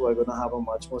years. We're going to have a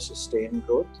much more sustained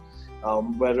growth.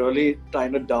 We're really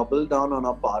trying to double down on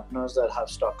our partners that have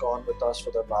stuck on with us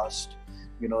for the last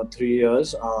 3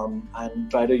 years,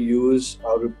 and try to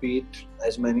repeat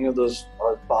as many of those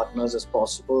partners as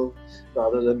possible,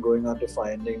 rather than going out to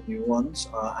finding new ones.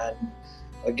 And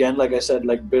again, like I said,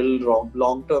 like build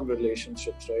long-term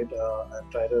relationships, right?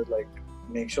 And try to like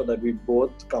make sure that we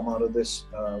both come out of this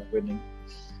winning.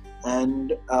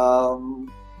 And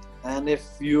if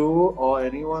you or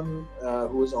anyone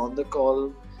who's on the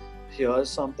call hears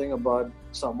something about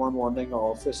someone wanting an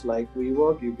office like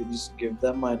WeWork, you can just give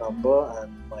them my number,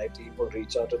 and my team will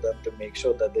reach out to them to make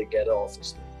sure that they get an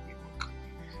office like WeWork.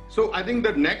 So I think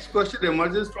the next question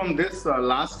emerges from this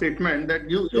last statement, that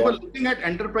you were looking at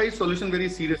enterprise solution very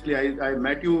seriously. I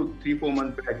met you 3-4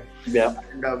 months back. Yeah.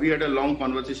 And we had a long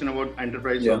conversation about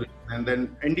enterprise solution. And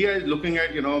then India is looking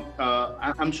at,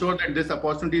 I'm sure that this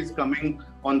opportunity is coming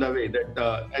on the way,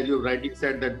 that as you rightly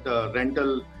said, that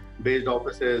rental based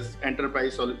offices,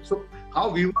 enterprise solutions. So how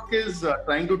WeWork is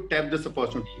trying to tap this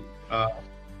opportunity?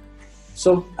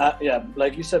 So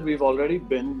like you said, we've already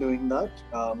been doing that,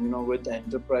 with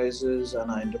enterprises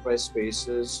and our enterprise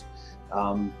spaces.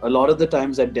 A lot of the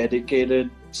times they're dedicated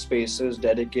spaces,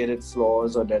 dedicated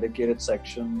floors, or dedicated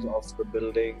sections of the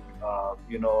building,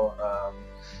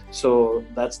 so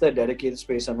that's their dedicated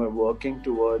space, and we're working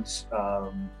towards,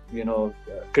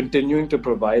 continuing to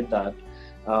provide that.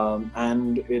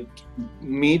 And it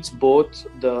meets both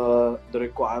the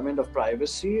requirement of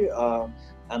privacy,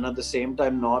 and at the same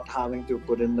time not having to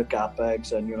put in the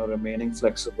capex, and remaining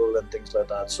flexible and things like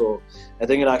that. So I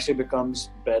think it actually becomes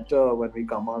better when we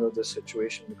come out of this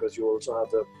situation, because you also have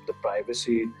the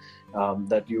privacy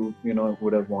that you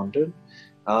would have wanted.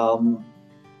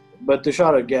 But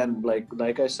Tushar, again,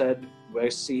 like I said, we're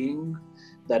seeing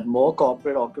that more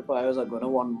corporate occupiers are going to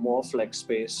want more flex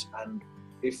space, and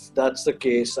if that's the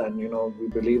case, and we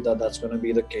believe that that's going to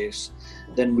be the case,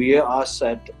 then we are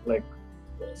set, like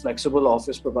flexible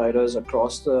office providers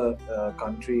across the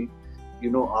country,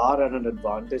 are at an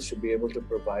advantage to be able to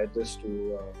provide this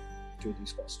to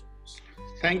these customers.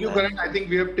 Thank you, Karan. I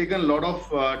think we have taken a lot of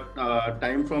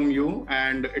time from you,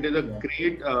 and it is a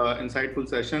great, insightful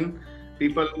session.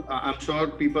 I'm sure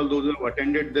people, those who have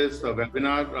attended this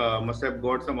webinar, must have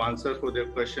got some answers for their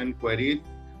queries.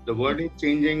 The world is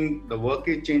changing, the work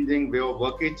is changing, way of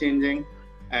work is changing,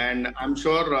 and I'm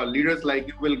sure leaders like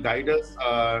you will guide us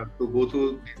to go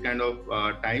through these kind of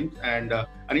times. And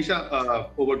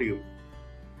Anisha, over to you.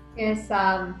 Yes,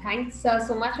 thanks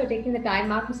so much for taking the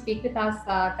time out to speak with us,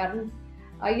 Karan.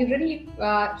 You've really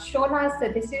shown us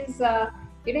that this is a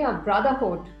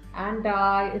brotherhood, and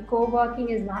co-working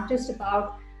is not just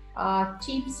about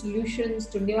cheap solutions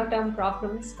to near-term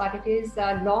problems, but it is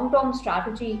a long-term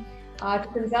strategy to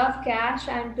conserve cash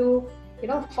and to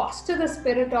foster the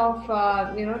spirit of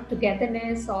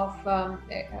togetherness, of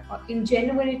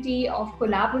ingenuity, of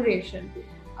collaboration.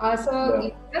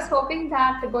 Just hoping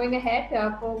that going ahead,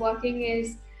 co-working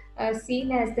is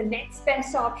seen as the next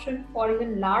best option for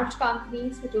even large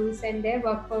companies to send their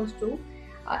workforce to.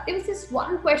 There was this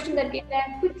one question that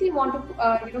I quickly want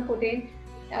to put in.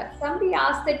 Somebody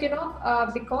asked that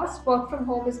because work from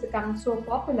home is becoming so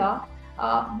popular,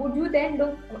 would you then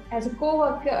look as a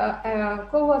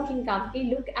co-working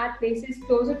company, look at places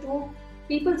closer to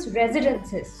people's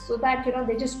residences, so that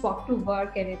they just walk to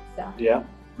work, and it's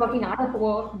working out of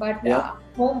work, but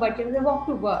home, but they walk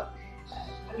to work.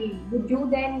 I mean, would you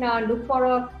then look for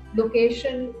a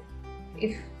location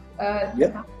if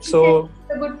so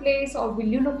it's a good place, or will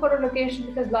you look for a location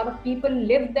because a lot of people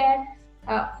live there?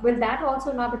 Will that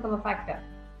also not become a factor?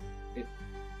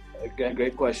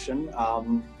 Great question.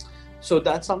 So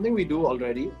that's something we do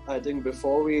already. I think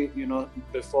before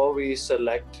we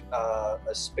select a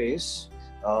space,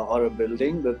 or a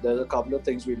building, there's a couple of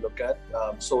things we look at.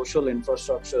 Social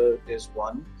infrastructure is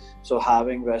one. So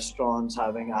having restaurants,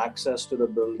 having access to the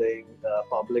building,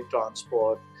 public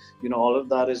transport, all of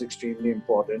that is extremely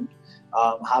important.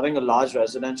 Having a large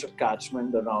residential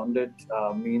catchment around it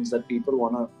means that people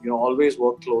want to, always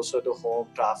work closer to home.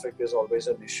 Traffic is always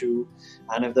an issue,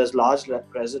 and if there's large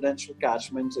residential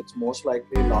catchments, it's most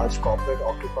likely large corporate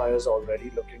occupiers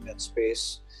already looking at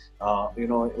space,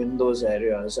 in those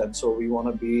areas, and so we want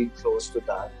to be close to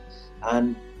that.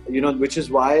 And which is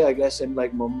why I guess in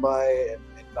like Mumbai and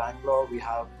in Bangalore we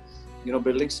have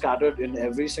buildings scattered in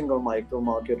every single micro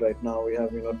market right now. We have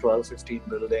 12, 15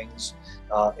 buildings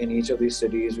in each of these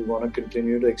cities. We want to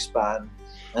continue to expand,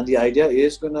 and the idea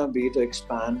is going to be to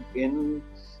expand in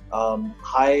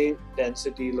high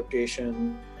density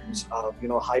locations,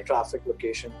 high traffic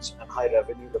locations and high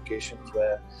revenue locations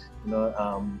where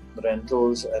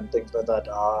rentals and things like that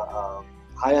are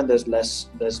high, and there's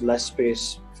less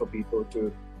space for people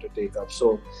to take up.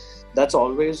 So that's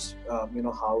always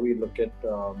how we look at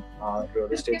our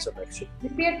real estate selection.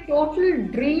 It'd be a total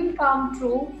dream come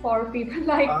true for people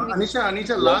like me.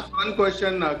 Anisha, last one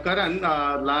question.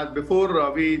 Karan,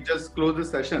 before we just close the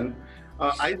session,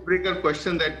 icebreaker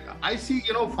question that I see,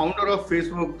 founder of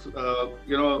Facebook,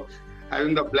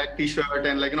 having the black t-shirt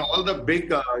and all the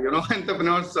big,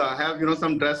 entrepreneurs have,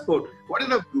 some dress code. What is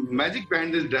the magic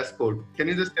behind this dress code? Can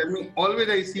you just tell me? Always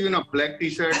I see you in a black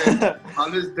t-shirt and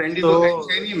always trendy. So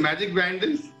any magic behind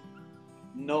this?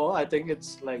 No, I think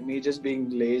it's like me just being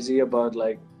lazy about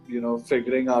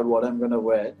figuring out what I'm going to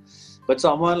wear. But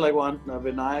someone like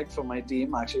Vinayak from my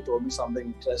team actually told me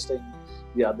something interesting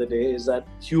the other day, is that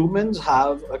humans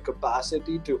have a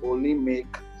capacity to only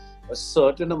make a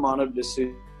certain amount of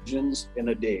decisions in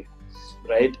a day,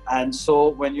 right? And so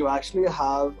when you actually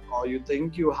have, or you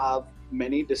think you have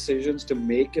many decisions to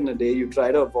make in a day, you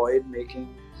try to avoid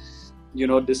making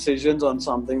decisions on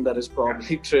something that is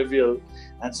probably trivial.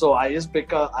 And so I just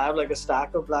I have like a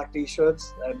stack of black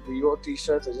t-shirts and WeWork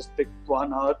t-shirts. I just pick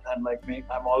one out and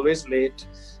I'm always late.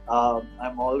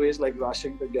 I'm always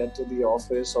rushing to get to the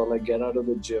office or get out of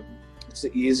the gym. It's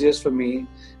the easiest for me.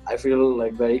 I feel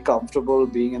very comfortable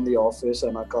being in the office,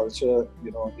 and our culture,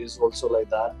 is also like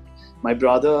that. My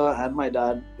brother and my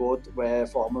dad both wear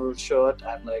formal shirt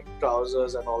and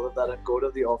trousers and all of that and go to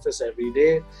the office every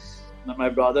day. And my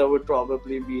brother would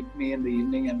probably meet me in the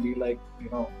evening and be like,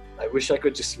 I wish I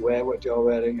could just wear what you're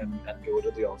wearing and go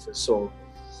to the office. So,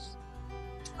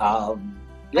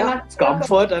 it's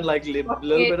comfort and little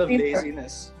bit of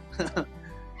laziness.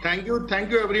 Thank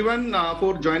you everyone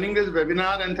for joining this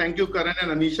webinar, and thank you Karan and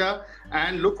Anisha,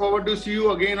 and look forward to see you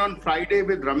again on Friday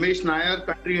with Ramesh Nayar,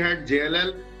 country head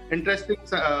JLL. Interesting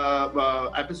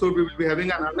episode we will be having,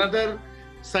 and another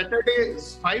Saturday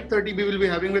 5:30 we will be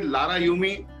having with Lara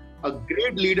Yumi, a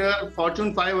great leader.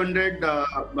 Fortune 500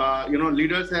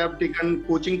 leaders have taken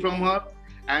coaching from her,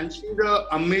 and she's an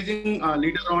amazing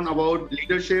leader on about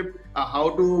leadership, how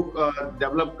to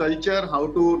develop culture, how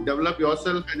to develop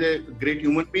yourself as a great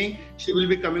human being. She will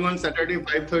be coming on Saturday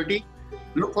 5:30.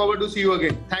 Look forward to see you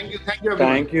again. Thank you everyone.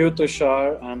 Thank you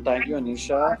Tushar, and thank you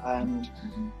Anisha. And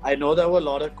I know there were a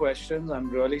lot of questions. I'm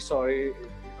really sorry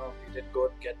we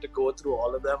didn't get to go through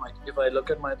all of them. If I look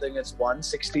at my thing, it's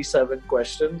 167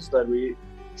 questions that we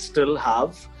still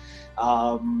have.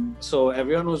 So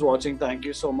everyone who's watching, thank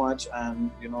you so much,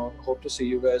 and hope to see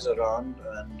you guys around,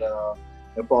 and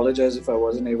apologize if I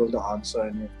wasn't able to answer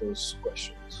any of those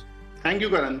questions. Thank you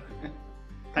Karan.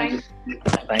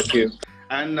 Thank you.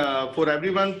 And for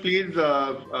everyone, please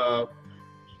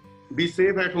be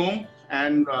safe at home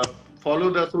and follow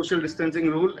the social distancing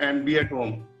rule and be at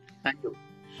home. Thank you.